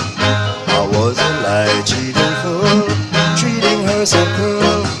 I was a lie, cheating fool, treating her so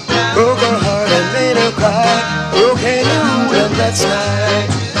cruel, broke her heart and made her cry, broke any rule and that's right.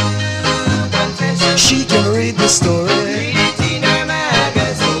 She can read the story,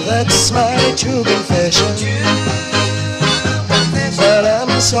 that's my true confession. But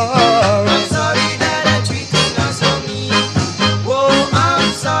I'm sorry. I'm sorry that I treated her so mean. Oh,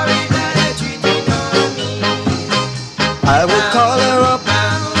 I'm sorry that I treated her mean. I would call her up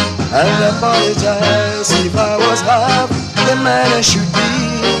and apologize if I was half the man I should be.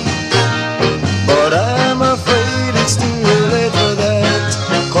 But I'm afraid it's too late for that,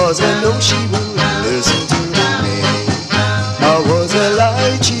 'cause I know she wouldn't listen to me. I was a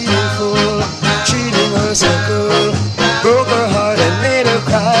lie, cheating fool, treating her so cool, broke her heart and made her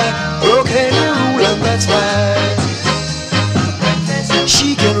cry, broke any rule and that's why.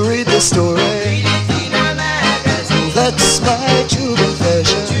 She can read the story, that's my true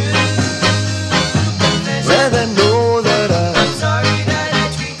confession. Let them know that I'm sorry that I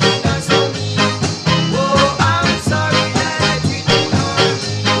treated her so mean. Oh, I'm sorry that I treated her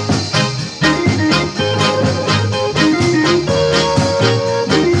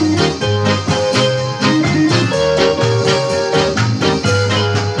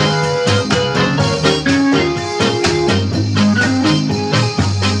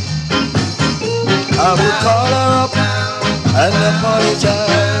I would call her up and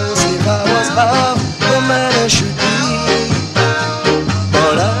apologize if I was half the man I should be.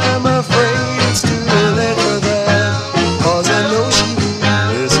 But I'm afraid it's too late for that, 'cause I know she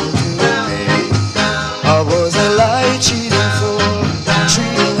won't listen to me. I was a lie, cheating fool,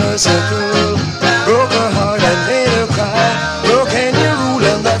 treating her so cruel, broke her heart and made her cry, broke any rule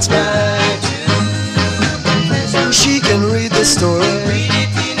and that's right. She can read the story,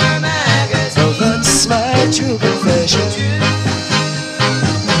 that's my true confession.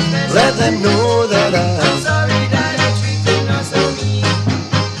 Let them know that I'm sorry that I treated her so mean.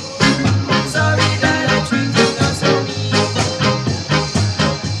 Sorry that I treated her so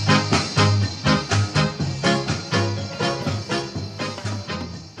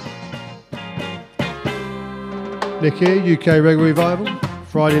Nick here, UK Reggae Revival,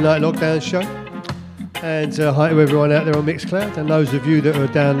 Friday night lockdown show. And hi to everyone out there on Mixcloud, and those of you that are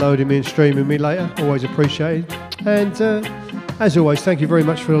downloading me and streaming me later, always appreciated. And as always, thank you very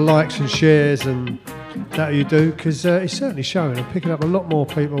much for the likes and shares and that you do, because it's certainly showing. I'm picking up a lot more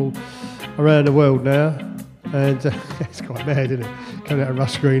people around the world now, and it's quite mad, isn't it? Coming out of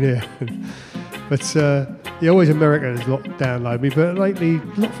Russ Green here. But always America has downloaded me, but lately,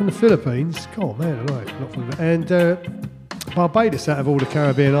 a lot from the Philippines. God, man, I know, a lot from and Barbados, out of all the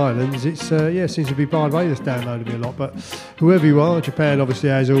Caribbean islands, it's seems to be Barbados downloading me a lot. But whoever you are, Japan obviously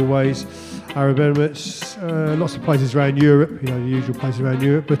as always, Arab Emirates, lots of places around Europe, the usual places around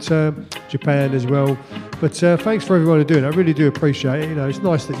Europe, but Japan as well. But thanks for everyone doing it. I really do appreciate it. It's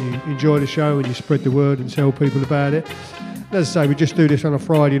nice that you enjoy the show and you spread the word and tell people about it. And as I say, we just do this on a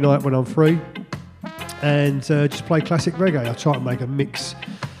Friday night when I'm free, and just play classic reggae. I try to make a mix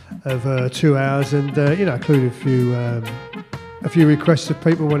of 2 hours, and include a few requests of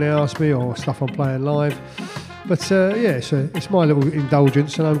people when they ask me, or stuff I'm playing live. But it's my little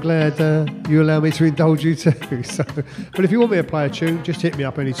indulgence, and I'm glad you allow me to indulge you too. So, but if you want me to play a tune, just hit me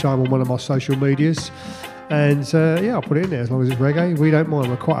up anytime on one of my social medias, and I'll put it in there as long as it's reggae. We don't mind.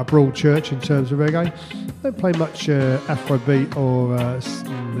 We're quite a broad church in terms of reggae. Don't play much Afrobeat or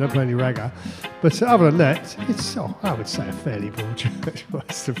we don't play any reggae. But other than that, it's I would say a fairly broad church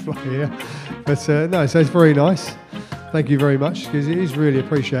to play here. But no, so it's very nice. Thank you very much, because it is really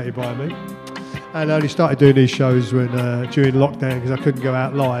appreciated by me. And I only started doing these shows when during lockdown, because I couldn't go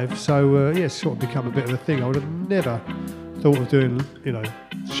out live. So it's sort of become a bit of a thing. I would have never thought of doing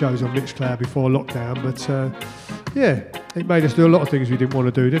shows on Mixcloud before lockdown. But it made us do a lot of things we didn't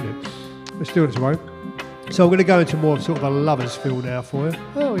want to do, didn't it? But still, it's right. So I'm going to go into more of sort of a lover's feel now for you.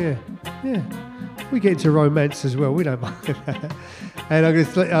 Oh yeah. We get into romance as well. We don't mind that. And I'm going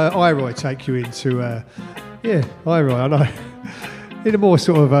to let Iroy take you into Iroy. I know. In a more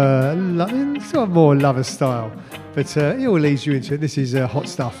sort of more lover style, but it all leads you into it. This is hot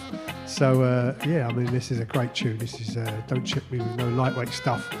stuff. So this is a great tune. This is Don't Check Me With No Lightweight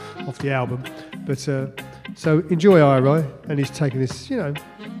Stuff off the album. But so enjoy Iroy, and he's taking this,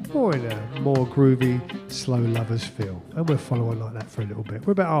 more in a more groovy, slow lovers feel, and we'll follow on like that for a little bit.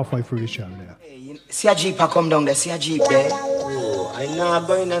 We're about halfway through the show now. See a jeep come down there. See a jeep there. Oh, I'm not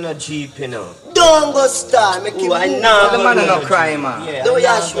going on a jeep, you know. Don't go start, make Oh, him I'm not The going man on no a cry, jeep. man. Yeah, Don't I'm you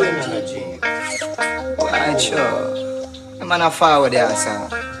not show going him. on a jeep. Right, sure. The man a forward there, sir.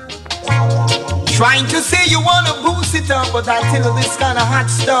 Trying to say you wanna boost it up, but I tell you this kind of hot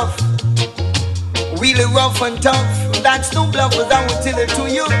stuff, really rough and tough. That's no bluff, but I will tell it to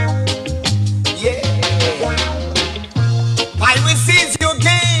you. Yeah. Piracy is your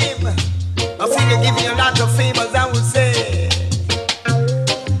game. I feel you're giving you a lot of favors, I would say.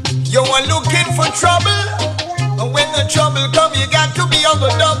 You are looking for trouble, and when the trouble come, you got to be on the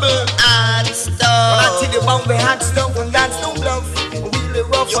double. Hot stuff. When I tell you about the hot stuff, and that's no bluff. Really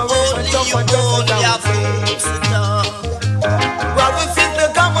rough and rough and tough and tough and tough. Brother,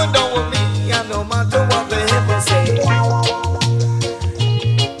 sister, come on down with me, and no matter what they ever say.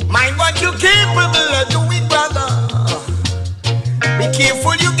 Mind what you're capable of doing, brother. Be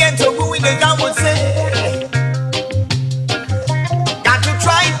careful you get to ruin it, I would say. Got to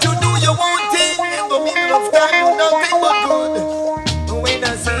try to do your own thing. In the middle of time, do nothing but good. When I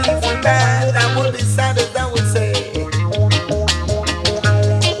say for bad, I would be sad as I would say.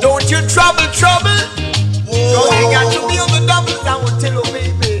 Don't you trouble. No, you got to be on the doubles, I would tell you,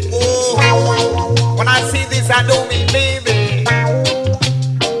 baby. When I say this, I don't mean baby.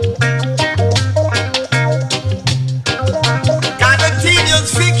 Kind of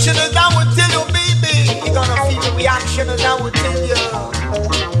tedious fiction as I would tell you, baby. You're gonna feel the reaction as I would tell you.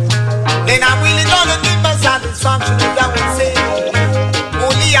 Then I'm really gonna need my satisfaction as I would say.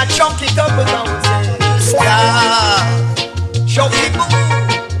 Only I chunk it up as I would say. Stop. Show people.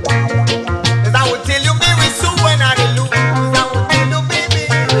 As I would tell you, baby, soon when I lose. I would tell you, baby.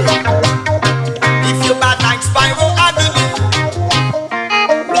 If you're bad like Spyro, I do you.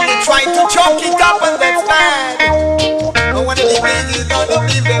 You try to chunk it up and that's bad. But one of the things is gonna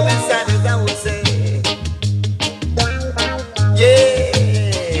be very sad as I would say. Yeah.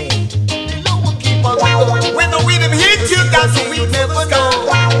 Keep on going. When the rhythm hits you, that's what we never know.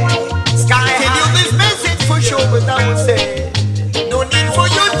 Sky tell you this message for sure, but I would say no need for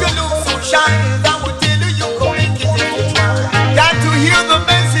you to look so shy. I would tell you, you can make it if you try. Got to hear the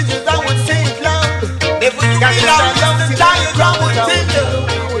messages, I would say it loud. Never you got love the diagram would tell you.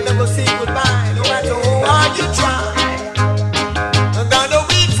 You will never say goodbye, no matter how hard you try. And gotta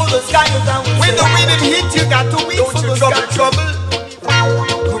wait for the sky, when the wind hit you, got to wait for the sky. Trouble.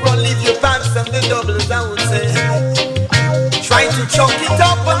 Run, leave your pants and the doubles, I would say. Try to chunk it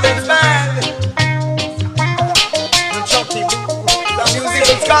up, but that's bad. Chunk it. The music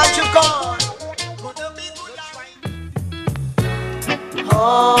has got you gone.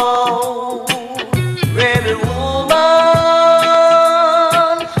 Oh, rebel woman,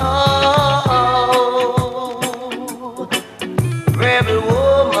 oh, rebel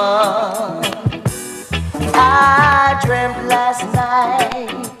woman. I dreamt last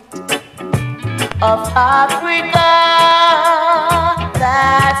night of Africa.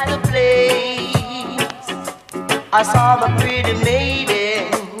 That's the place. I saw the pretty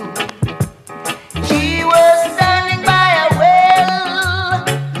maiden. She was standing by a well,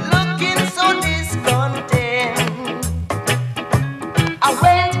 looking so discontent. I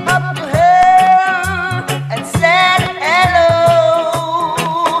went up to her and said, hello,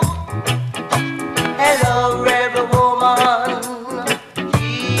 hello, rebel woman.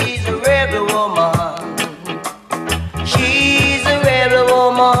 She's a rebel woman. She's a rebel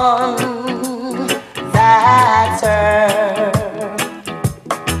woman. That's her.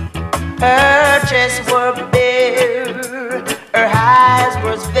 Her chest were bare, her eyes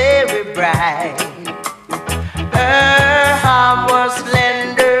was very bright. Her arm was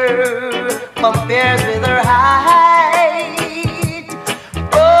slender, compared with her height.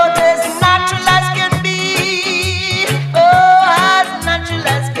 Oh, as natural as can be, oh, as natural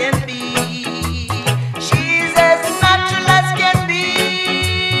as can be. She's as natural as can be,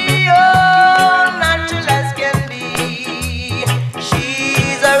 oh, natural as can be.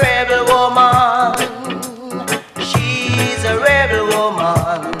 She's a rebel woman. She's a rebel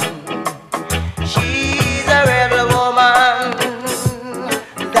woman. She's a rebel woman.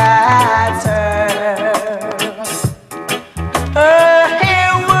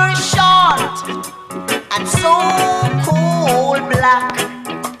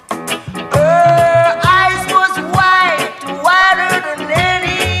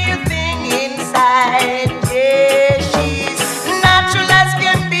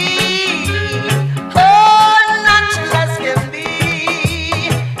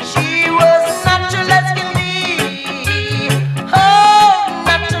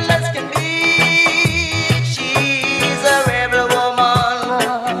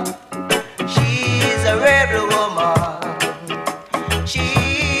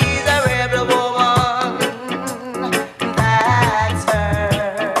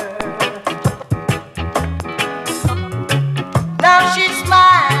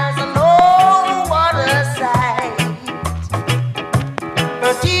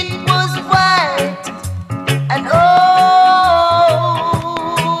 It was white, and oh,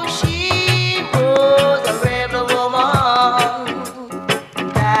 she was a rebel woman.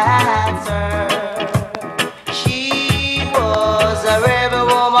 That's her. She was a rebel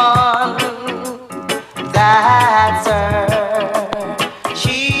woman. That's her.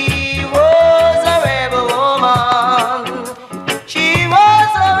 She was a rebel woman. She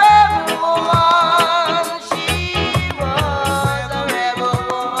was a rebel woman. She was a rebel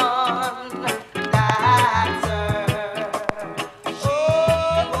woman. That's her. She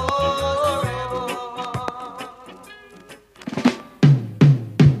was a rebel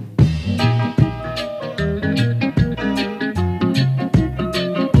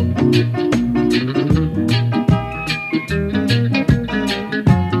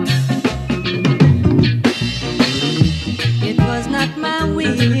It was not my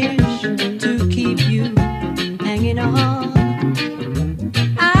wish to keep you hanging on.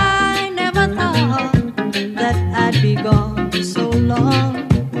 I never thought that I'd be gone so long.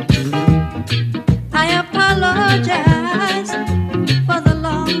 I apologize for the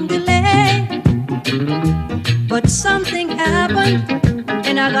long delay, but something happened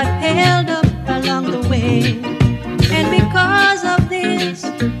and I got held up along the way. And because of this,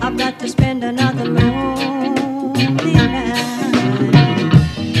 I've got to spend another lonely night.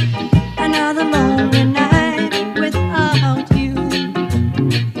 Another lonely night without you.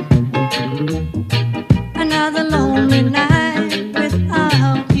 Another lonely night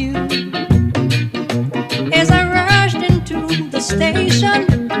without you. As I rushed into the station,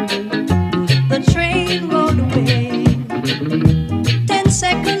 the train rolled away. 10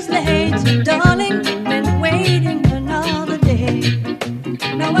 seconds late, darling, been waiting another day.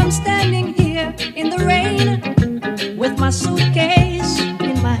 Now I'm standing here in the rain with my suitcase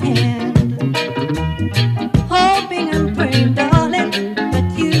in my hand, hoping and praying, darling,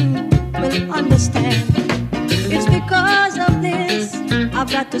 that you will understand. It's because of this I've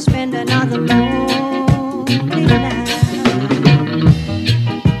got to spend another lonely night.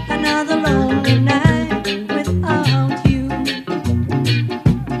 Another lonely night without you.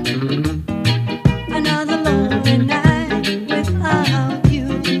 Another lonely night without you.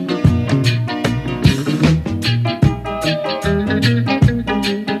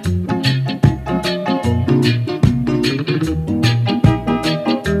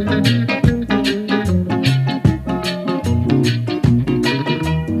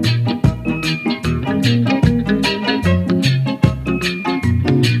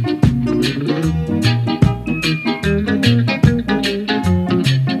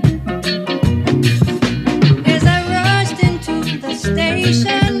 As I rushed into the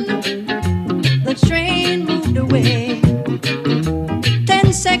station, the train moved away.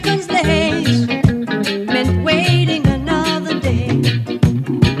 10 seconds late meant waiting another day.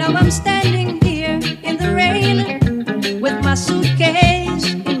 Now I'm standing here in the rain with my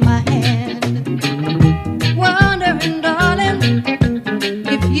suitcase in my hand, wondering, darling,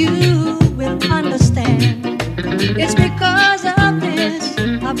 if you will understand. It's because of this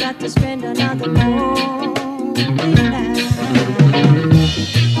I've got to spend another lonely night.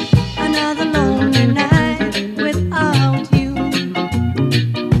 Another lonely night without you.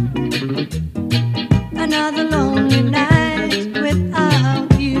 Another lonely night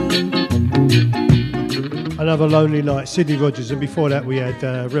without you. Another lonely night, Sidney Rogers, and before that we had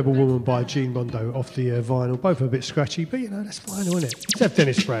Rebel Woman by Gene Mondo off the vinyl. Both a bit scratchy, but you know, that's vinyl, isn't it? Let's have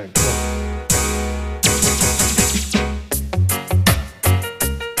Dennis Brown. Come on.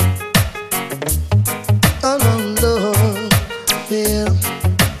 Oh, no, no, yeah.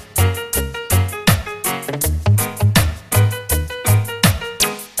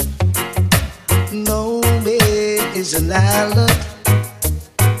 No man is an island,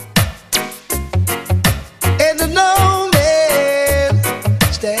 and no man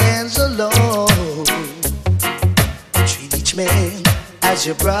stands alone. Treat each man as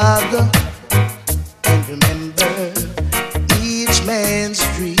your brother, and remember each man's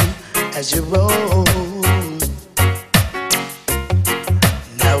dream as your own.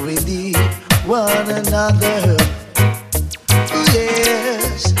 Now we need one another,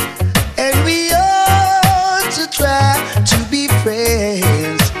 yes, and we ought to try to be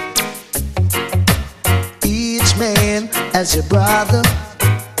friends. Each man as your brother,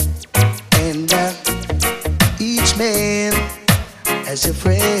 and each man as your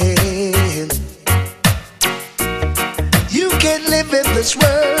friend. You can't live in this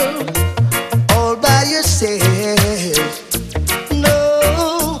world all by yourself.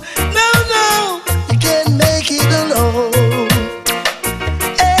 No, no, no, you can't make it alone.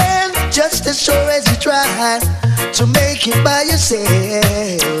 And just as sure as you try to make it by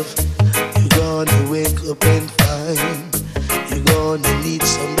yourself, up and find you're gonna need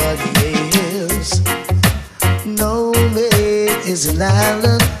somebody else. No man is an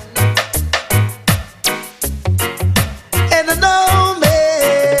island, and no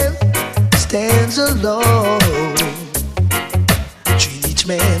man stands alone. Treat each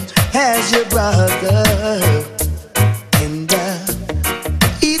man as your brother, and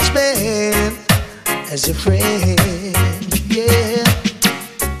each man as your friend. Yeah.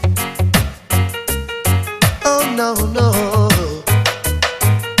 Oh no, no.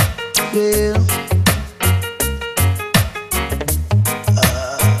 Well,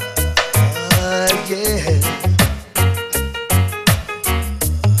 yeah.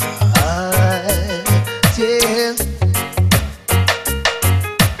 Yeah.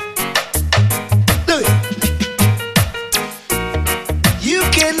 Look, you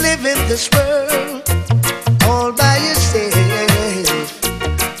can live in this world all by yourself.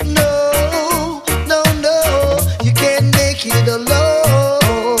 No, no, no, you can't make it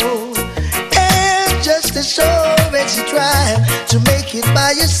alone. And just as sure as you try to make it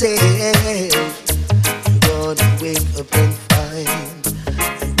by yourself, you're gonna wake up and find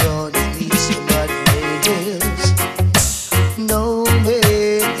you're gonna need somebody else. No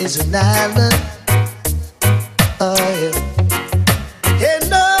man is an island. And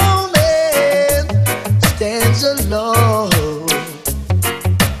no man stands alone.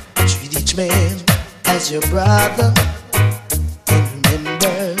 Treat each man as your brother, and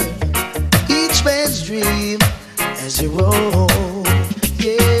remember each man's dream as your own.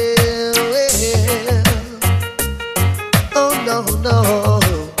 Yeah, yeah. Oh no, no.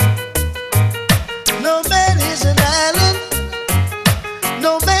 No man is an island.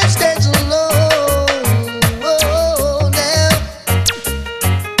 No man stands alone. Oh, now.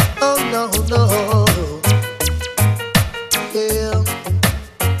 Oh no, no. Yeah.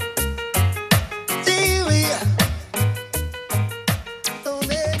 See we are. No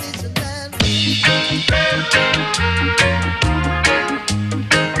man is an island.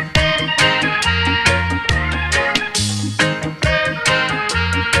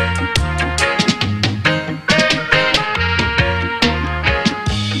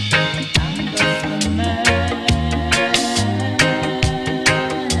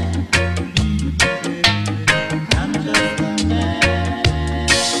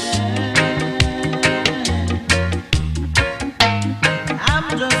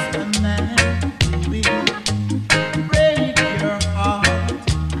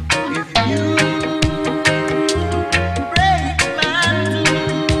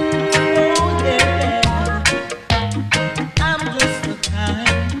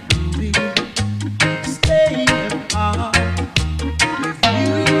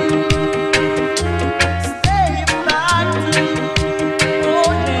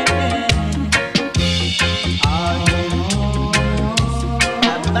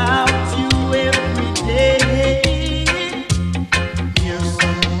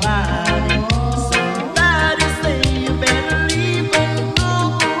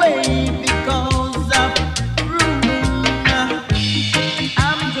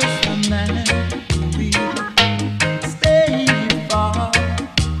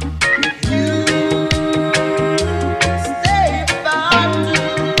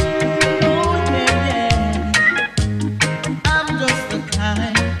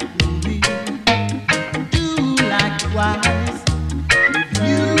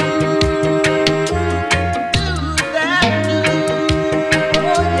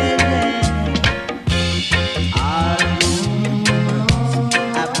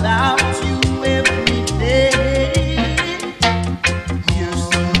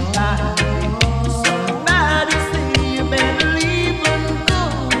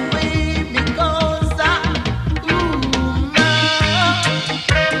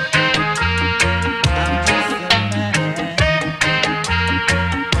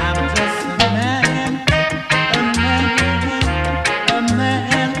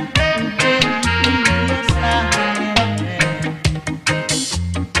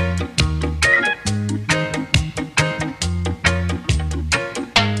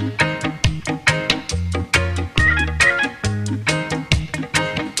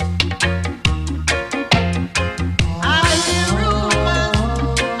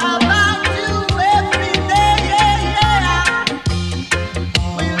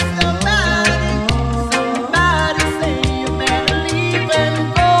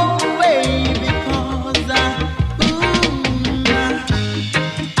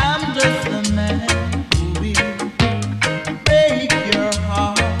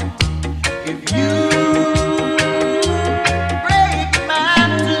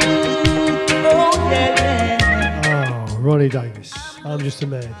 Ronnie Davis. I'm just a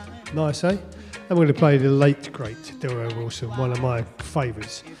man. Nice, eh? And we're going to play the late, great Delroy Wilson, one of my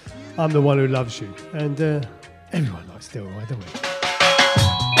favourites. I'm the one who loves you. And everyone likes Delroy, don't we?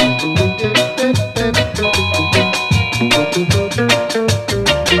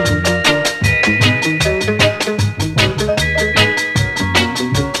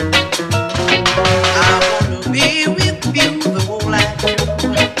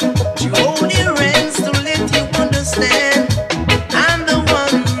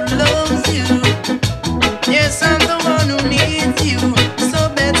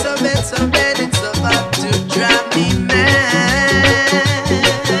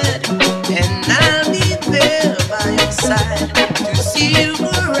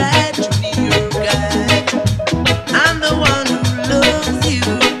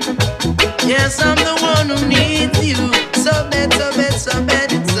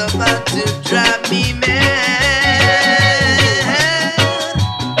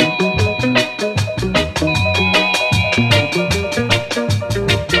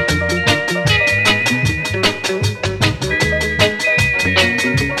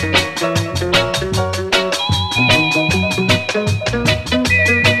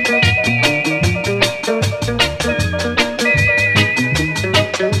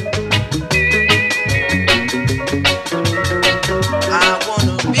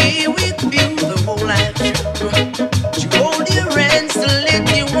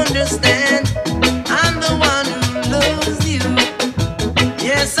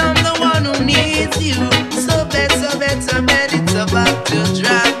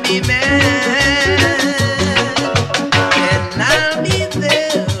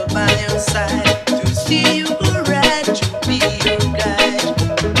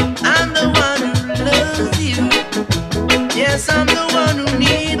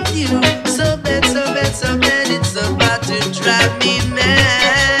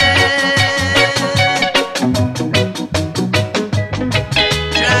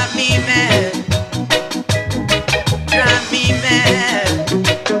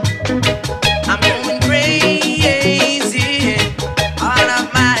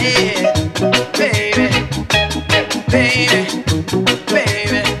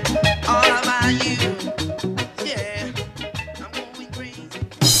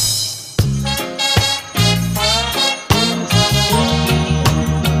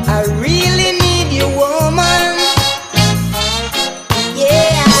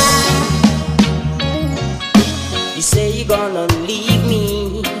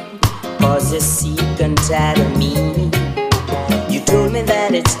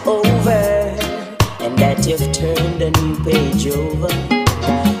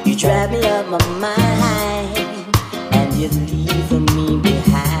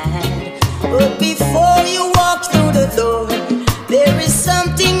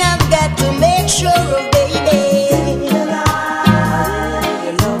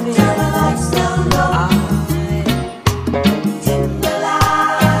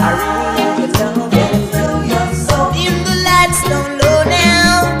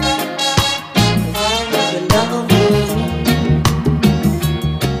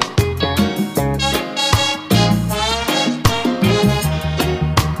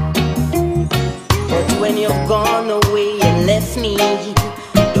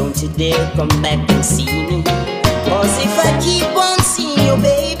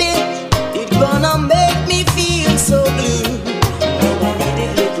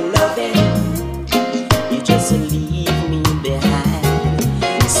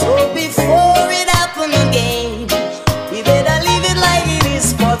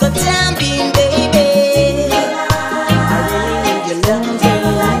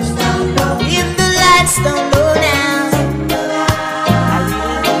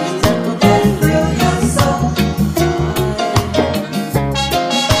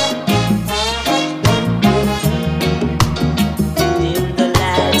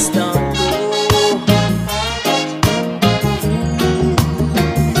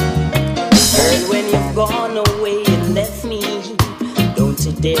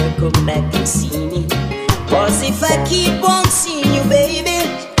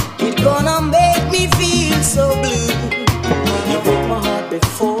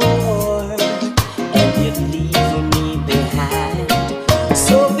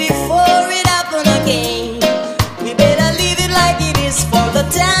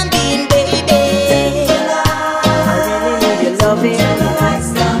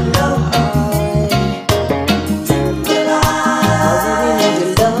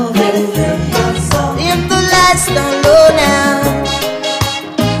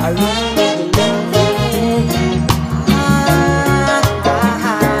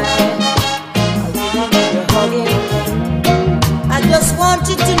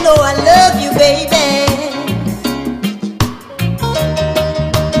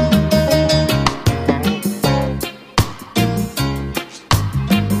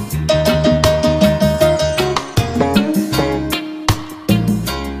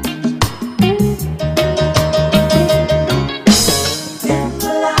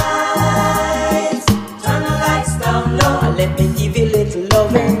 let me give you a little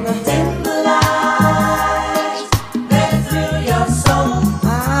loving. Dim the lights, let it through your soul. I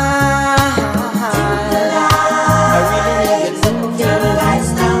really need your love. Turn the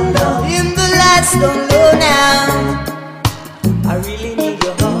lights down low. Dim the lights down low now. I really need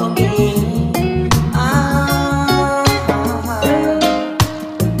your hugging.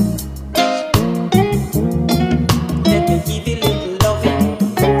 Let me give you a little loving.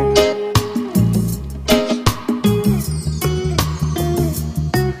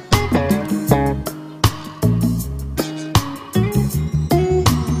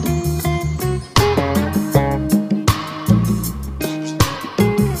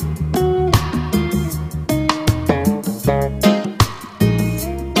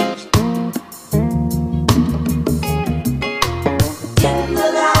 Dim the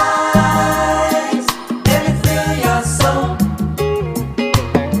lights, let me thrill your soul.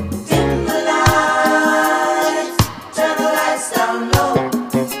 Dim the lights, turn the lights down low.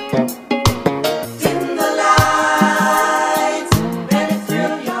 Dim the lights, let me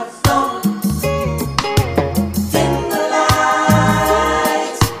thrill your soul. Dim the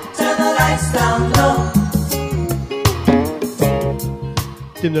lights, turn the lights down low.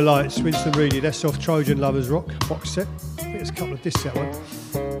 Dim the Lights, Winston Reedy. That's off Trojan Lovers Rock box set. I think there's a couple of discs that one.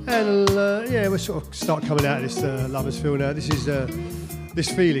 And yeah, we're sort of start coming out of this Lovers feel now. This is This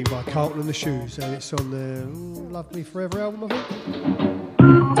Feeling by Carlton The Shoes, and it's on the Love Me Forever album, I think.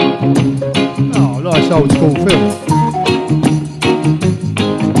 Oh, nice old school film.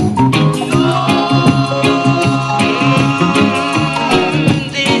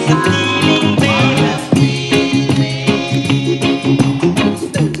 There's a feeling, baby,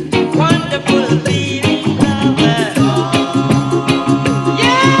 wonderful feeling, lover.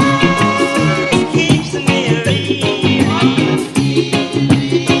 Yeah, it keeps me reading.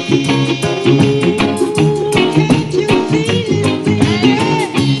 Can't you feel it,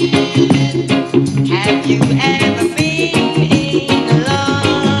 baby? Have you ever been in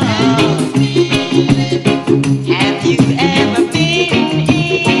love? Have you ever been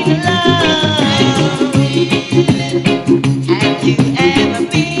in love? Have you ever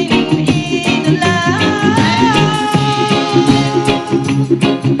been in love?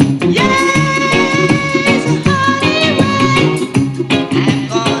 Yes, honey, I'm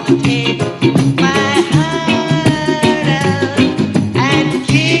gonna take my heart out and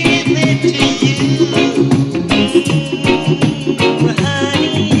give it to you.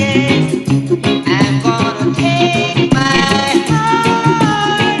 Honey, yes, I'm gonna take my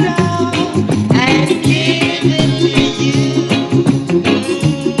heart out and give it to you.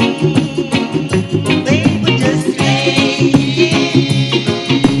 Baby, just take it,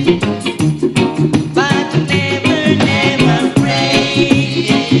 but never, never break it.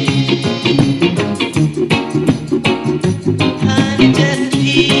 Honey, just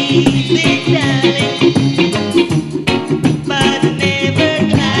keep it, darling, but never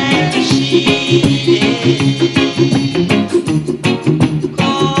try to cheat it.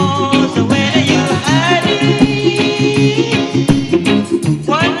 'Cause when you hurt me,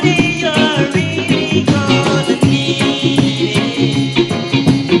 one day you're really gonna need it.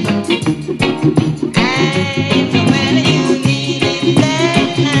 And when you need it that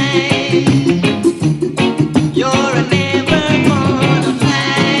time, you're never gonna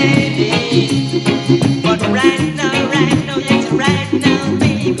find it. But right now, yes, right now,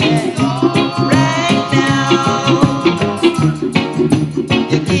 baby, right now,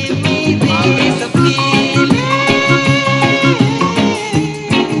 you give me this feeling.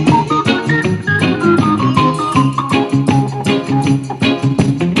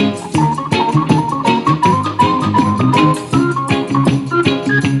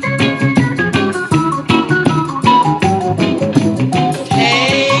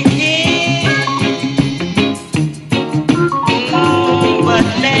 Take it, but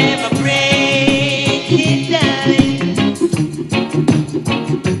never break it, darling.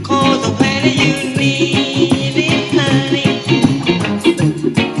 'Cause when you need it, honey,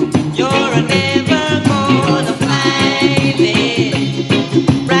 you're never gonna find it.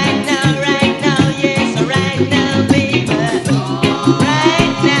 Right now, yes, right now, baby,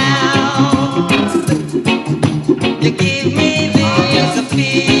 right now, you give me this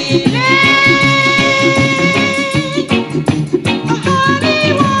feeling. Honey,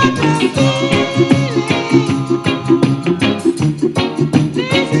 what a feeling.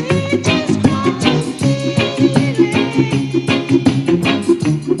 This is just what a feeling.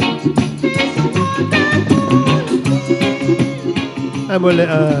 And we'll let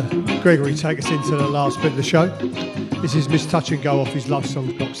Gregory take us into the last bit of the show. This is Miss Touch and Go off his Love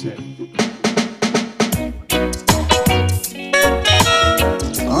Songs box set.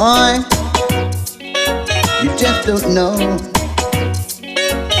 Oh, you just don't know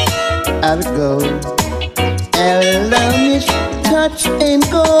how it goes. And love is touch and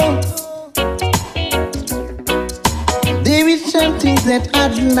go. There is something that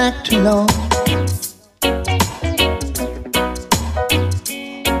I'd like to know.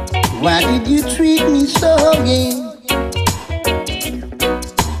 Why did you treat me so, yeah?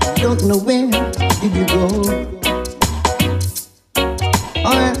 Don't know where did you go.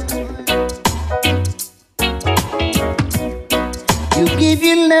 Oh, you give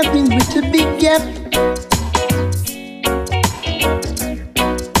your loving with a big gap.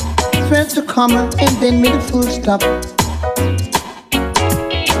 First a comma and then made a full stop.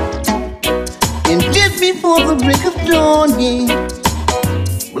 And just before the break of dawn, yeah,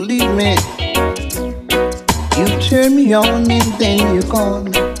 believe me, you turn me on and then you're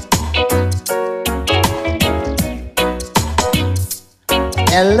gone.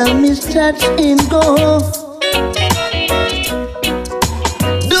 And love me touch and go.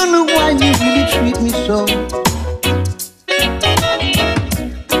 Don't know why you really treat me so.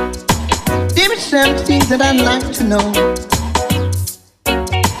 There is something that I'd like to know.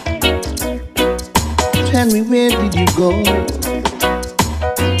 Tell me, where did you go?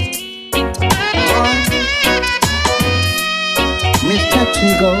 Miss Touch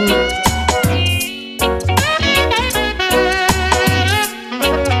and Go.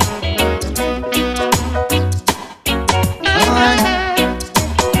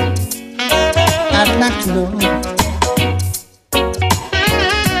 I'd like to know.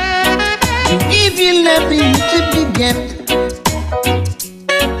 You give your loving to be gift.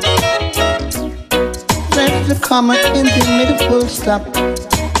 Press the comma and then made a full stop.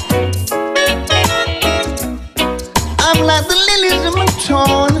 I'm like the lilies in my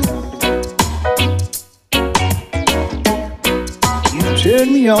torn. You turn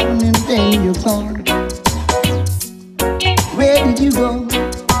me on and then you're gone. Where did you go?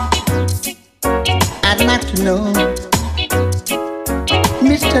 I'd like to know.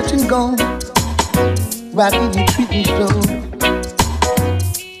 Miss Touch and Go, why did you treat me so?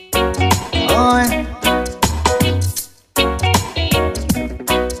 Oh,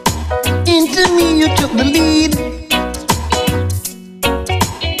 into me you took the lead.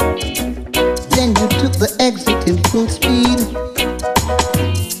 Then you took the exit in full speed.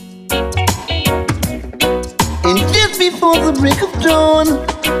 And just before the break of dawn,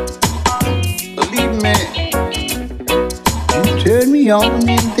 believe me, you turn me on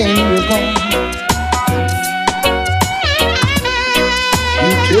and then you're gone.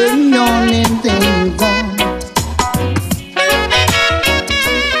 You turn me on and then you're gone.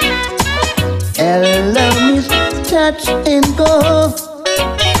 And love me touch and go.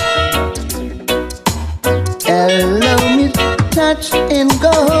 And love me touch and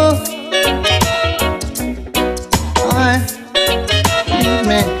go. Believe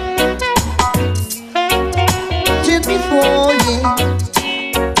me, just before you,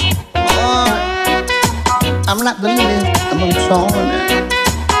 I'm like the lily among thorns.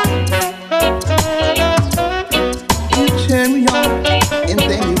 You turn me on and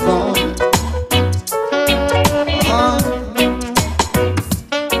then you're gone.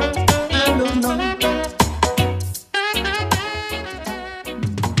 I don't know.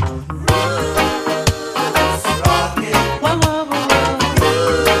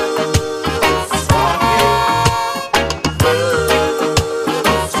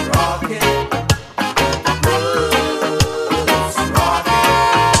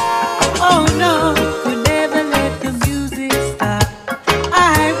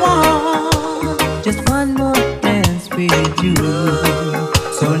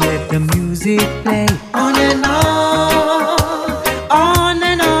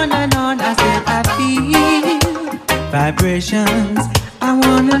 Vibrations, I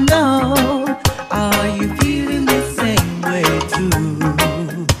wanna know, are you feeling the same way too?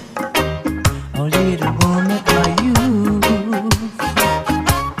 Oh little woman, are you?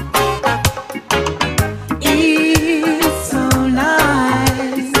 It's so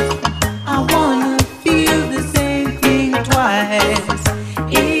nice, I wanna feel the same thing twice.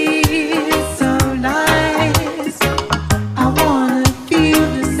 It's so nice, I wanna feel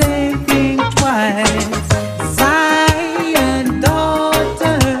the same thing twice.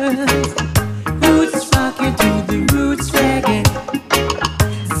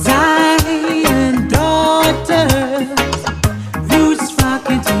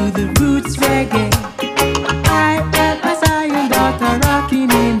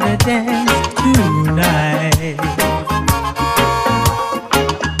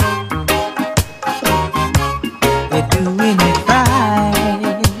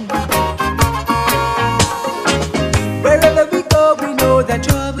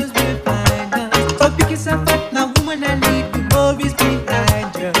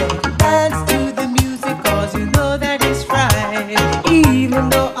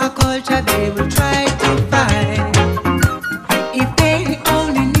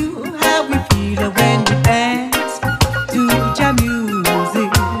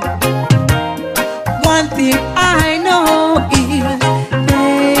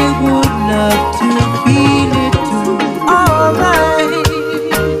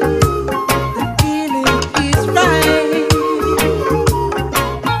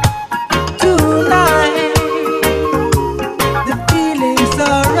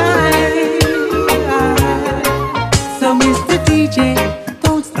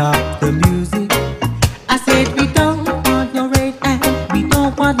 We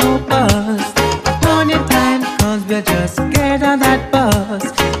don't want no fuss. Morning time, cause we're just scared on that bus.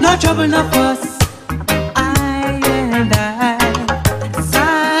 No trouble, no fuss. I and I,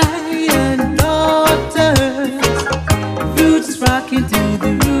 Zion daughters, roots rocking to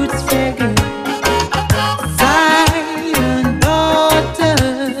the roots reggae. Zion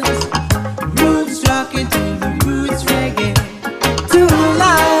daughters, roots rocking to the roots reggae.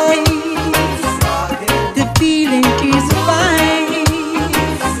 Tonight, the feeling is fine.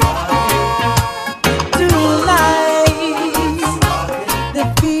 Tonight, the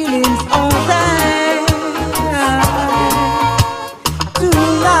feeling's alright.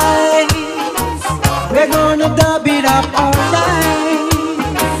 Tonight, we're gonna dub it up alright.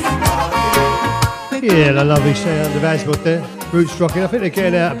 Yeah, the lovely sound of Asmod there. Roots rocking. I think they're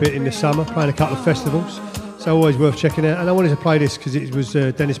getting out a bit in the summer, playing a couple of festivals. So always worth checking out. And I wanted to play this because it was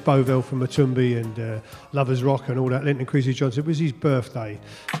Dennis Bovell from Matumbi and Lovers Rock and all that. Linton Kwesi Johnson. It was his birthday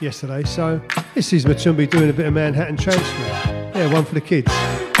yesterday. So this is Matumbi doing a bit of Manhattan Transfer. Yeah, one for the kids.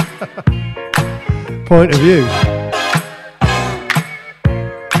 Point of view.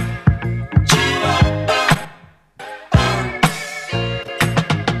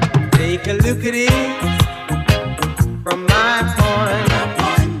 Take a look at it from my point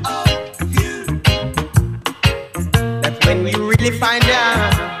of view. That's when you really find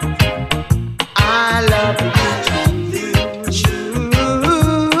out I love you.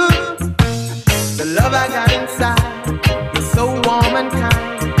 The love I got inside is so warm and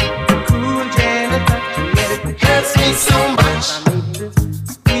kind, cool, gentle touch, and yet it hurts me so much. I need to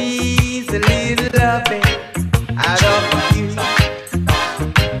squeeze a little loving out of you.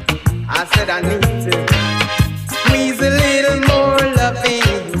 I said I need to squeeze a little more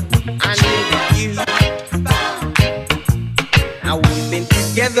loving. I need you. Now we've been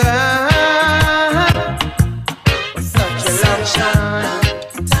together for such a long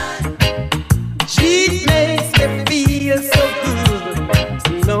time. She makes me feel so good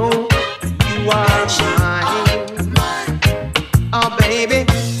to know you are mine. Oh baby,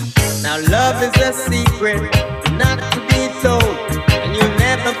 now love is a secret not to be told, and you'll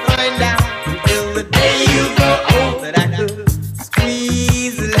never find out until the day you grow old that I could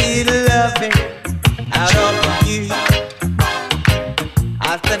squeeze a little loving out of you. I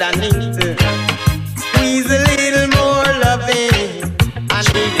said I need to squeeze a little more loving. I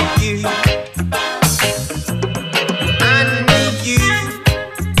need you. I need you.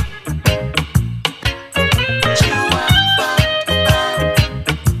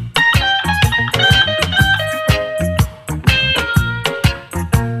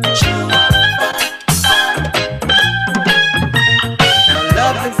 Now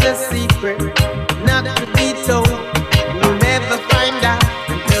love is a secret not to be told, and you'll never find out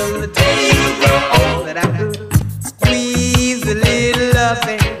until the day you grow old that I could squeeze a little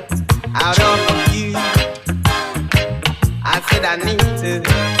loving out of you. I said I need to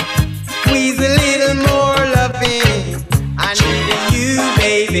squeeze a little more loving. I need you,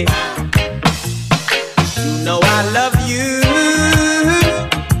 baby. You know I love you,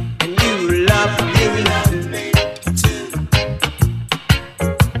 and you love me too.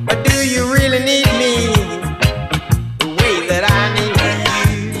 But do you really need me the way that I need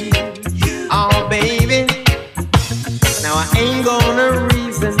you? Oh, baby. Now I ain't gonna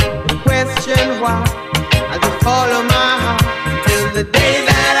reason, question why. I just follow my heart till the day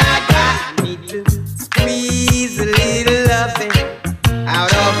that I die. I need to squeeze a little loving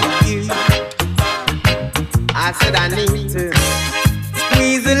out of you. I said I need to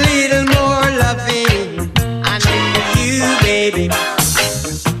squeeze a little more loving. I need you, baby.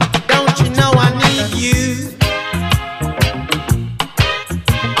 Don't you know I need you?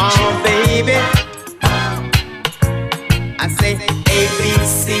 Oh, baby. I say A, B,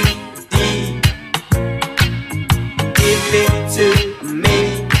 C, D. Give it to me.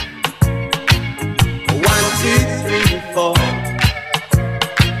 1, 2, 3, 4.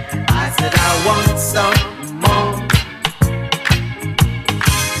 I said I want some more.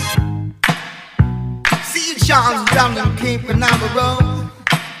 See you, Charles Brown and Cape and Road.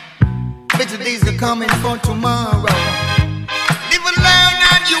 Better days are coming for tomorrow. Live and learn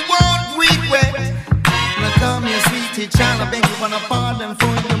and you won't regret. Now come here, sweetie child, I beg you for a pardon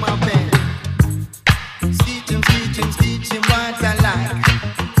for you, my pen. Teaching what I like.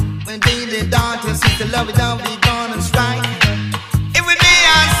 When daily daughter, sister, love it, don't be gone and strike. Every day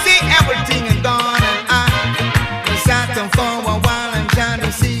I see everything and gone and I sat down for a while and trying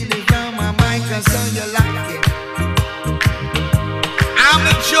to see the from my mic, and so you like it. I'm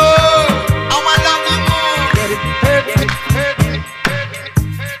the joy. Oh, I love you more. Get it perfect.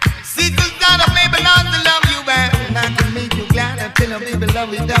 See, 'cause that I may belong to love you, man. And I can make you glad until baby,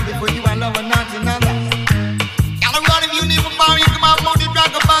 love it, love it. For you, I love her, not another. Gotta run if you need a bar, you come out, money,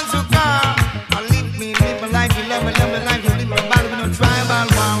 drag a bounce your car. I live my life, you love my life, you live my body, we don't try about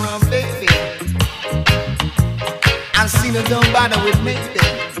war, baby. I see no don't bother with me, baby.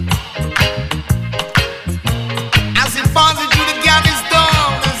 As it falls into the garden's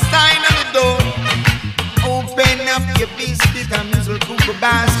door, the sign on the door. Open up your biscuit and musical cooper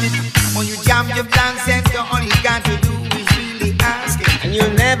basket. When you jam your dance center, all you got to do is really ask it. And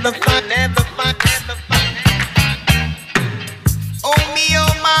you'll never find. Oh me,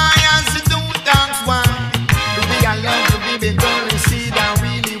 oh my, as you don't dance wine. The way I love you, baby girl, you see that I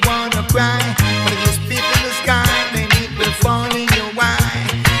really wanna cry. But if you spit in the sky, then it will fall in your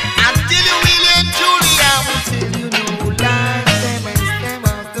wine. I tell you really and truly, I will tell you no lies.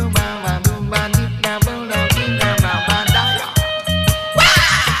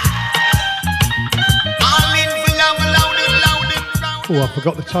 Oh, I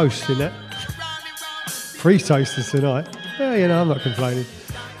forgot the toast in that. 3 toasters tonight. Yeah, you know, I'm not complaining.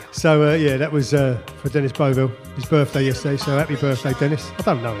 So, yeah, that was for Dennis Boville, his birthday yesterday. So, happy birthday, Dennis. I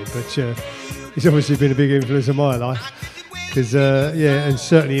don't know him, but he's obviously been a big influence in my life. Because, yeah, and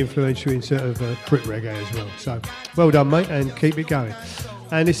certainly influential in sort of Brit reggae as well. So, well done, mate, and keep it going.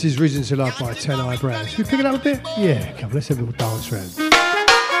 And this is Risen to Love by 10 Eyebrows. Should we pick it up a bit? Yeah, come on, let's have a little dance round.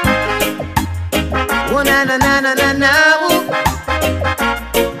 Oh, na na na na na na.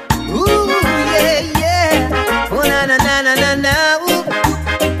 Ooh, yeah, yeah. Oh, na na na na na na.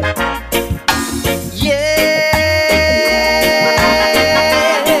 Yeah.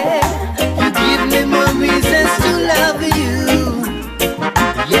 You give me more reasons to love you.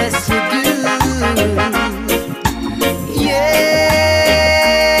 Yes, you do. Yeah.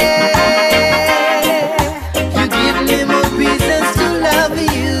 You give me more reasons to love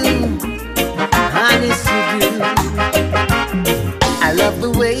you. Honest, you do. I love the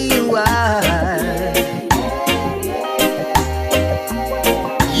way you are.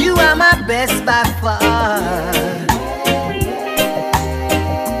 You are my best by far.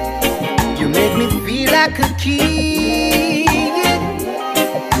 You make me feel like a king,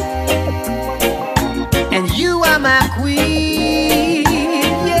 and you are my queen.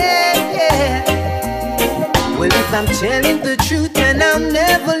 Yeah, yeah. Well, if I'm telling the truth, and I'll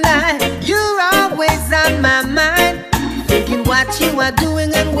never lie, you're always on my mind, thinking what you are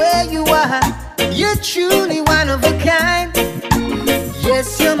doing and where you are. You're truly one of a kind.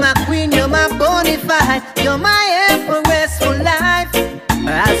 Yes, you're my queen, you're my bona fide, you're my empress for life.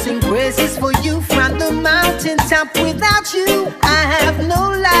 I'll sing praises for you from the mountaintop. Without you, I have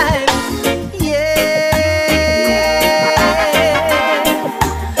no life. Yeah.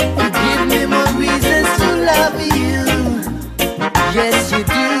 You give me more reasons to love you. Yes, you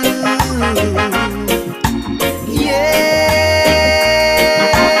do.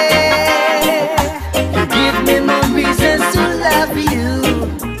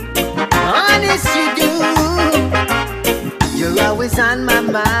 Always on my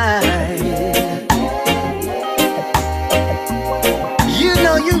mind. You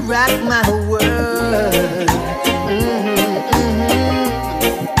know you rock my world.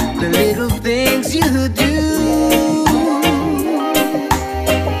 The little things you do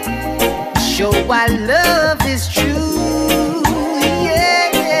show why love is true. Yeah,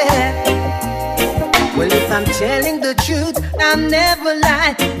 yeah. Well, if I'm telling the truth, I'll never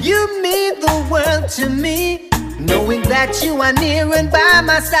lie. You mean the world to me. Knowing that you are near and by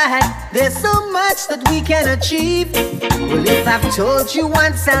my side, there's so much that we can achieve. Well, if I've told you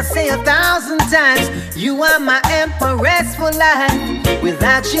once, I'll say 1,000 times. You are my empress for life.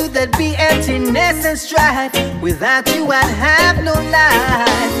 Without you, there'd be emptiness and strife. Without you, I'd have no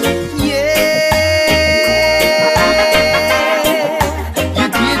life. Yeah. You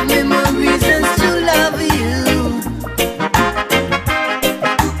give me more reasons to love you.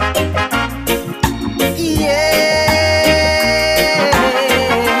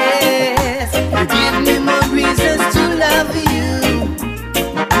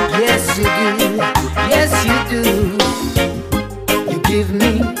 Yes, you do. You give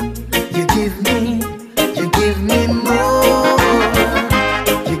me more.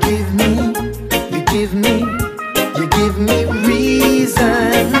 You give me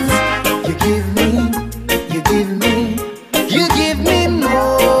reasons. You give me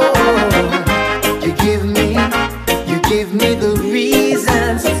more. You give me the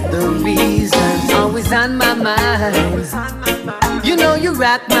reasons. Always on my mind. You know you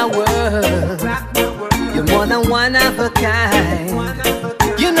rock my world. You're more than one of a kind.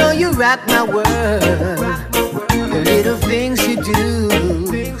 You know you rock my world. The little things you do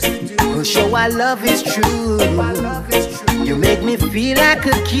will show our love is true. You make me feel like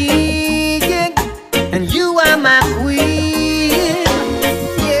a king, and you are my queen.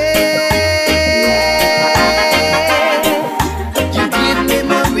 Yeah, you give me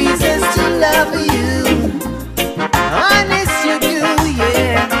more reasons to love you. Honest you do,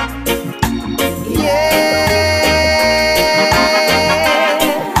 yeah. Yeah,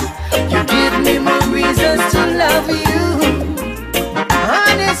 you give me more reasons to love you.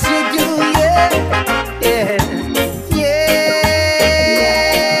 Honest you do, yeah. Yeah.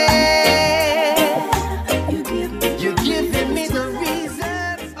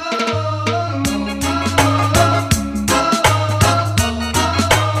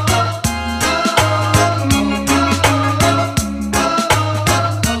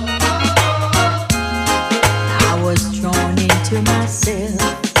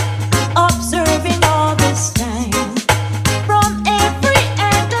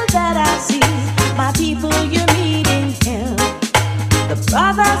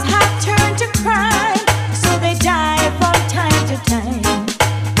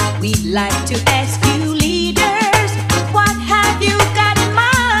 Like to ask you leaders, what have you got in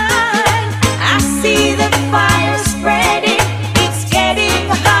mind? I see the fire spreading, it's getting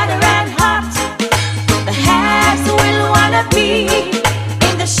hotter and hot. The haves will wanna be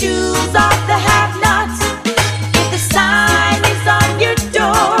in the shoes of the have-nots. If the sign is on your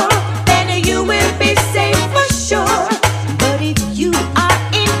door, then you will be safe for sure. But if you are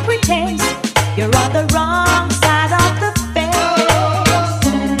in pretense, you're on the wrong side of the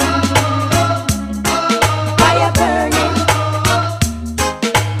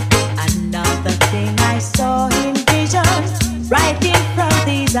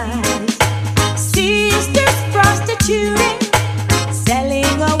eyes. Sisters prostituting,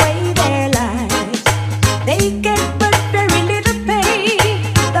 selling away their lives. They get but very little pay,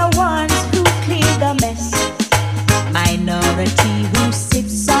 the ones who clean the mess. Minority who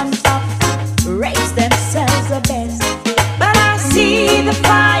sits on top raise themselves the best. But I see the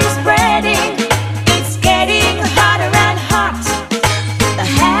fire spreading, it's getting hotter and hot. The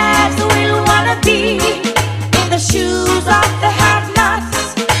haves will wanna be in the shoes of the have-nots.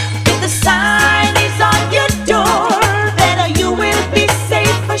 Sign is on your door, then you will be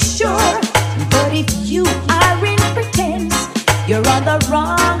safe for sure. But if you are in pretense, you're on the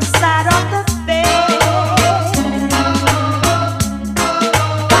wrong side of the fence.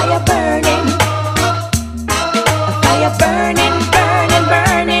 Fire burning, fire burning, burning,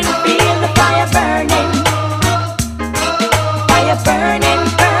 burning. Feel the fire burning. Fire burning,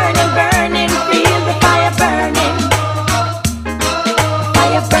 burning, burning. Feel the fire burning.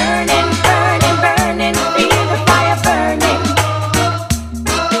 Fire burning.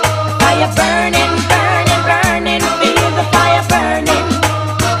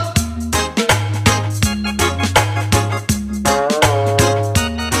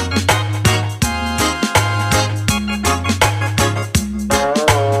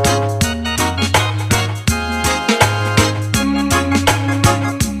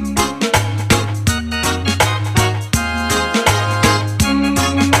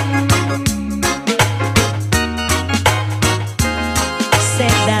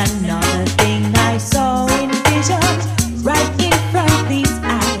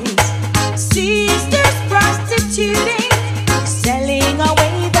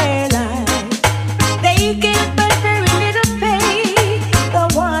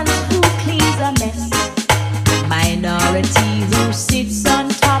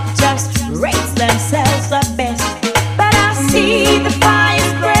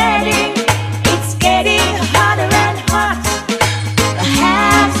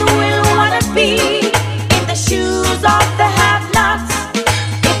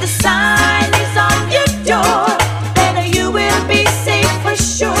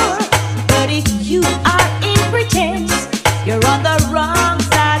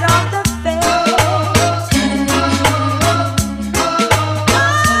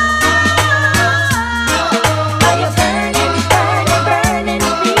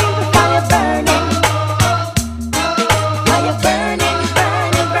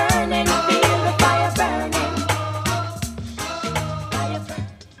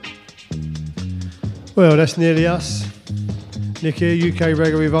 Well, that's nearly us. Nick here, UK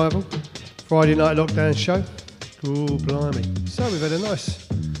Reggae Revival, Friday night lockdown show. Oh, blimey. So we've had a nice,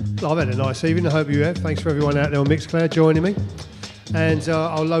 I've had a nice evening, I hope you have. Thanks for everyone out there on Mixcloud joining me. And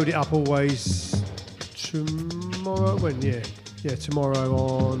I'll load it up always tomorrow, tomorrow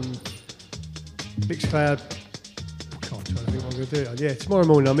on Mixcloud. I can't try to think what I'm going to do. Yeah, tomorrow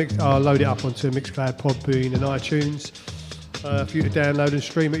morning I'll load it up onto Mixcloud, Podbean and iTunes for you to download and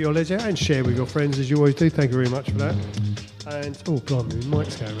stream at your leisure and share with your friends as you always do. Thank you very much for that. And blimey,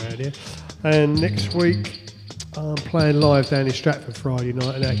 mic's going around here. And next week I'm playing live down in Stratford Friday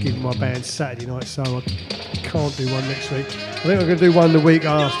night, and out giving my band Saturday night, so I can't do one next week. I think I'm going to do one the week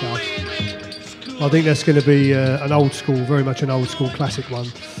after. I think that's going to be an old school, very much an old school classic one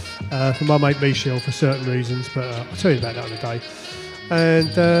for my mate Michelle for certain reasons, but I'll tell you about that another day. And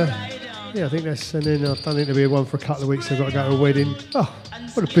yeah, I think that's, and then I don't think there'll be one for a couple of weeks. I've got to go to a wedding. Oh,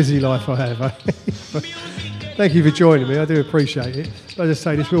 what a busy life I have. But thank you for joining me. I do appreciate it. But as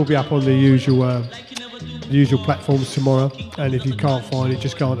I say, this will be up on the usual platforms tomorrow. And if you can't find it,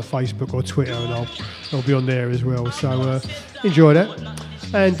 just go onto Facebook or Twitter, and I'll be on there as well. So enjoy that.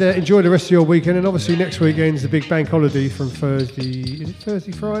 And enjoy the rest of your weekend. And obviously next weekend's the big bank holiday from Thursday. Is it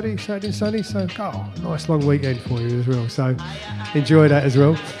Thursday, Friday, Saturday and Sunday? So, nice long weekend for you as well. So enjoy that as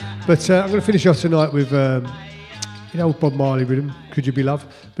well. But I'm going to finish off tonight with old Bob Marley rhythm, Could You Be Loved?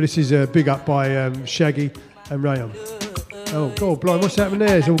 But this is big up by Shaggy and Rayon. Oh, God, blind, what's happening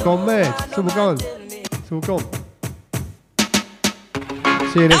there? It's all gone mad. It's all gone. It's all gone.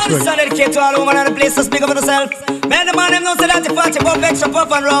 See you next week. Now dedicate to all women and the place to speak up for yourself. Man, the man them know say that you fat, you pop extra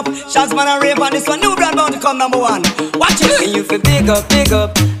puff and rough. Shots man and rape on this one, new brand bound to come number one. Watch it. And you feel big up,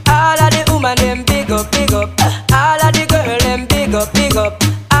 all of the woman them big up, all of the girl them big up,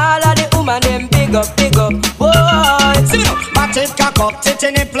 all of the woman them big up, boy. See me now, batch it cock up, tit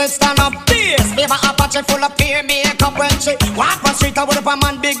in the place stand up, bass. Favor Apache full of peer makeup when she walk on street, I would up a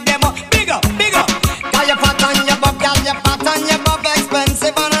man big them up, big up. Got your pat on your bob, got your pat on your bob,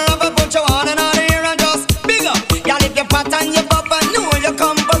 expensive and rubber, put your one in all the ear and just big up. Got if your pat on your bob and know you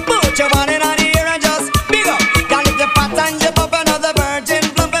come, but put your one in all the ear and just big up. Got if your pat on your bob, another virgin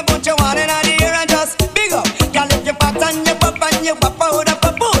plump and put your one in all the ear and just big up. Got if your pat on your bob and you pop out up,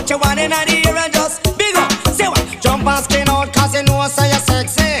 put your one in all the ear and just big up. Say what? Jump and skin out cause you know so you're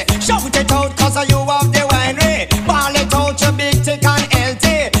sexy. Shout it out cause you have the winery. Ball it out you big thick and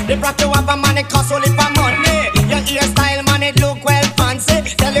healthy. The brought you up a man it cost only for money. Your hairstyle man it look well fancy.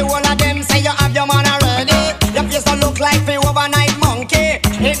 Tell you all of them say you have your man already. Your face don't look like the overnight monkey.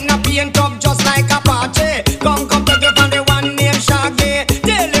 It not paint up just like Apache. Come take it from the one named Shaggy.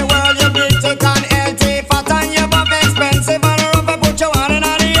 Tell the world you big thick and healthy. Fat and your buff expensive and rubber put your one in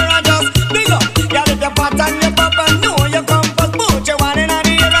the ear and just big up. Girl if your fat and your buff and know you come first put your one in the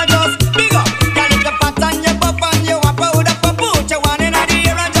ear and just big up. Girl if your fat and your buff and you up out up put your one in the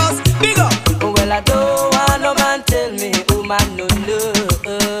ear and just big up. Well, I don't want no man tell me woman no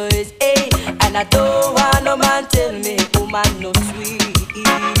noise, eh? And I don't want no man tell me woman no sweet,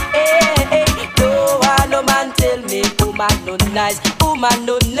 eh? Don't want no man tell me woman no nice, woman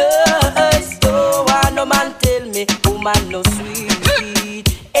no nice. Don't want no man tell me woman no sweet,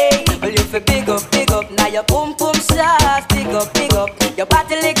 eh? Well, you feel big up, now your boom shot, big up, your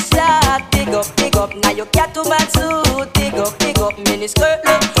body lick shot, big up, now your cat to man suit, big up, mini skirt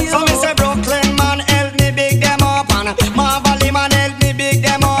look cute. So me say Brooklyn man help me big them up, and Marvally man help me big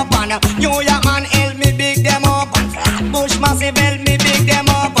them up, and New York man help me big them up, and Flatbush massive help me big them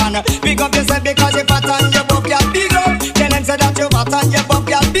up, and big up yourself because you fat and you buff, y'all big up. Tell them say that you fat and you buff,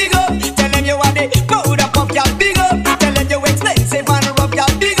 y'all big up. Tell them you are the powder puff, y'all big up. Tell them you expensive and rough, y'all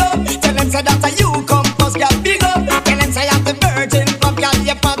big up. Tell them say that you come first, y'all big up. Tell them say you're the virgin puff, y'all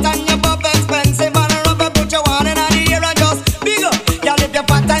you fat and you buff, expensive and rough, put your one in the ear and just big up. Y'all if you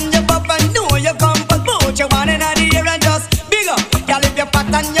fat and you buff and know you come first, put your one in the ear and just big up. Y'all if you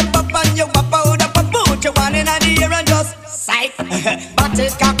fat and you buff and you buff out up, put your one in the ear and just sight. But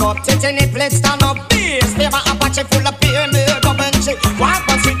it cock up, tit in the plate stand up, bass. Favor Apache full of peer makeup and shit. Walk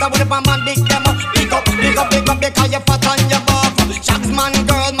on street with a man big them up, big up because you fat and you buff. Shags man,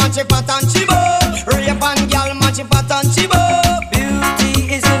 girl man she fat and she buff. Rape and girl man she fat and she buff.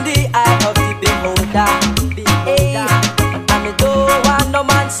 Beauty is in the eye of the beholder, and me don't want no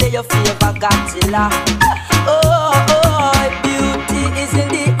man say your favor Godzilla. Oh, beauty is in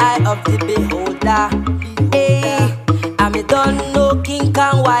the eye of the beholder, and me don't know King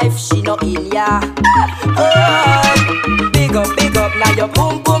Kong wife, she no in ya. Oh, big up, now your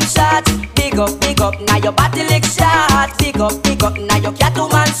boom shot. Big up, now your body lick shot. Big up, now your cat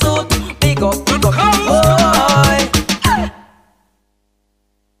man suit. Big up.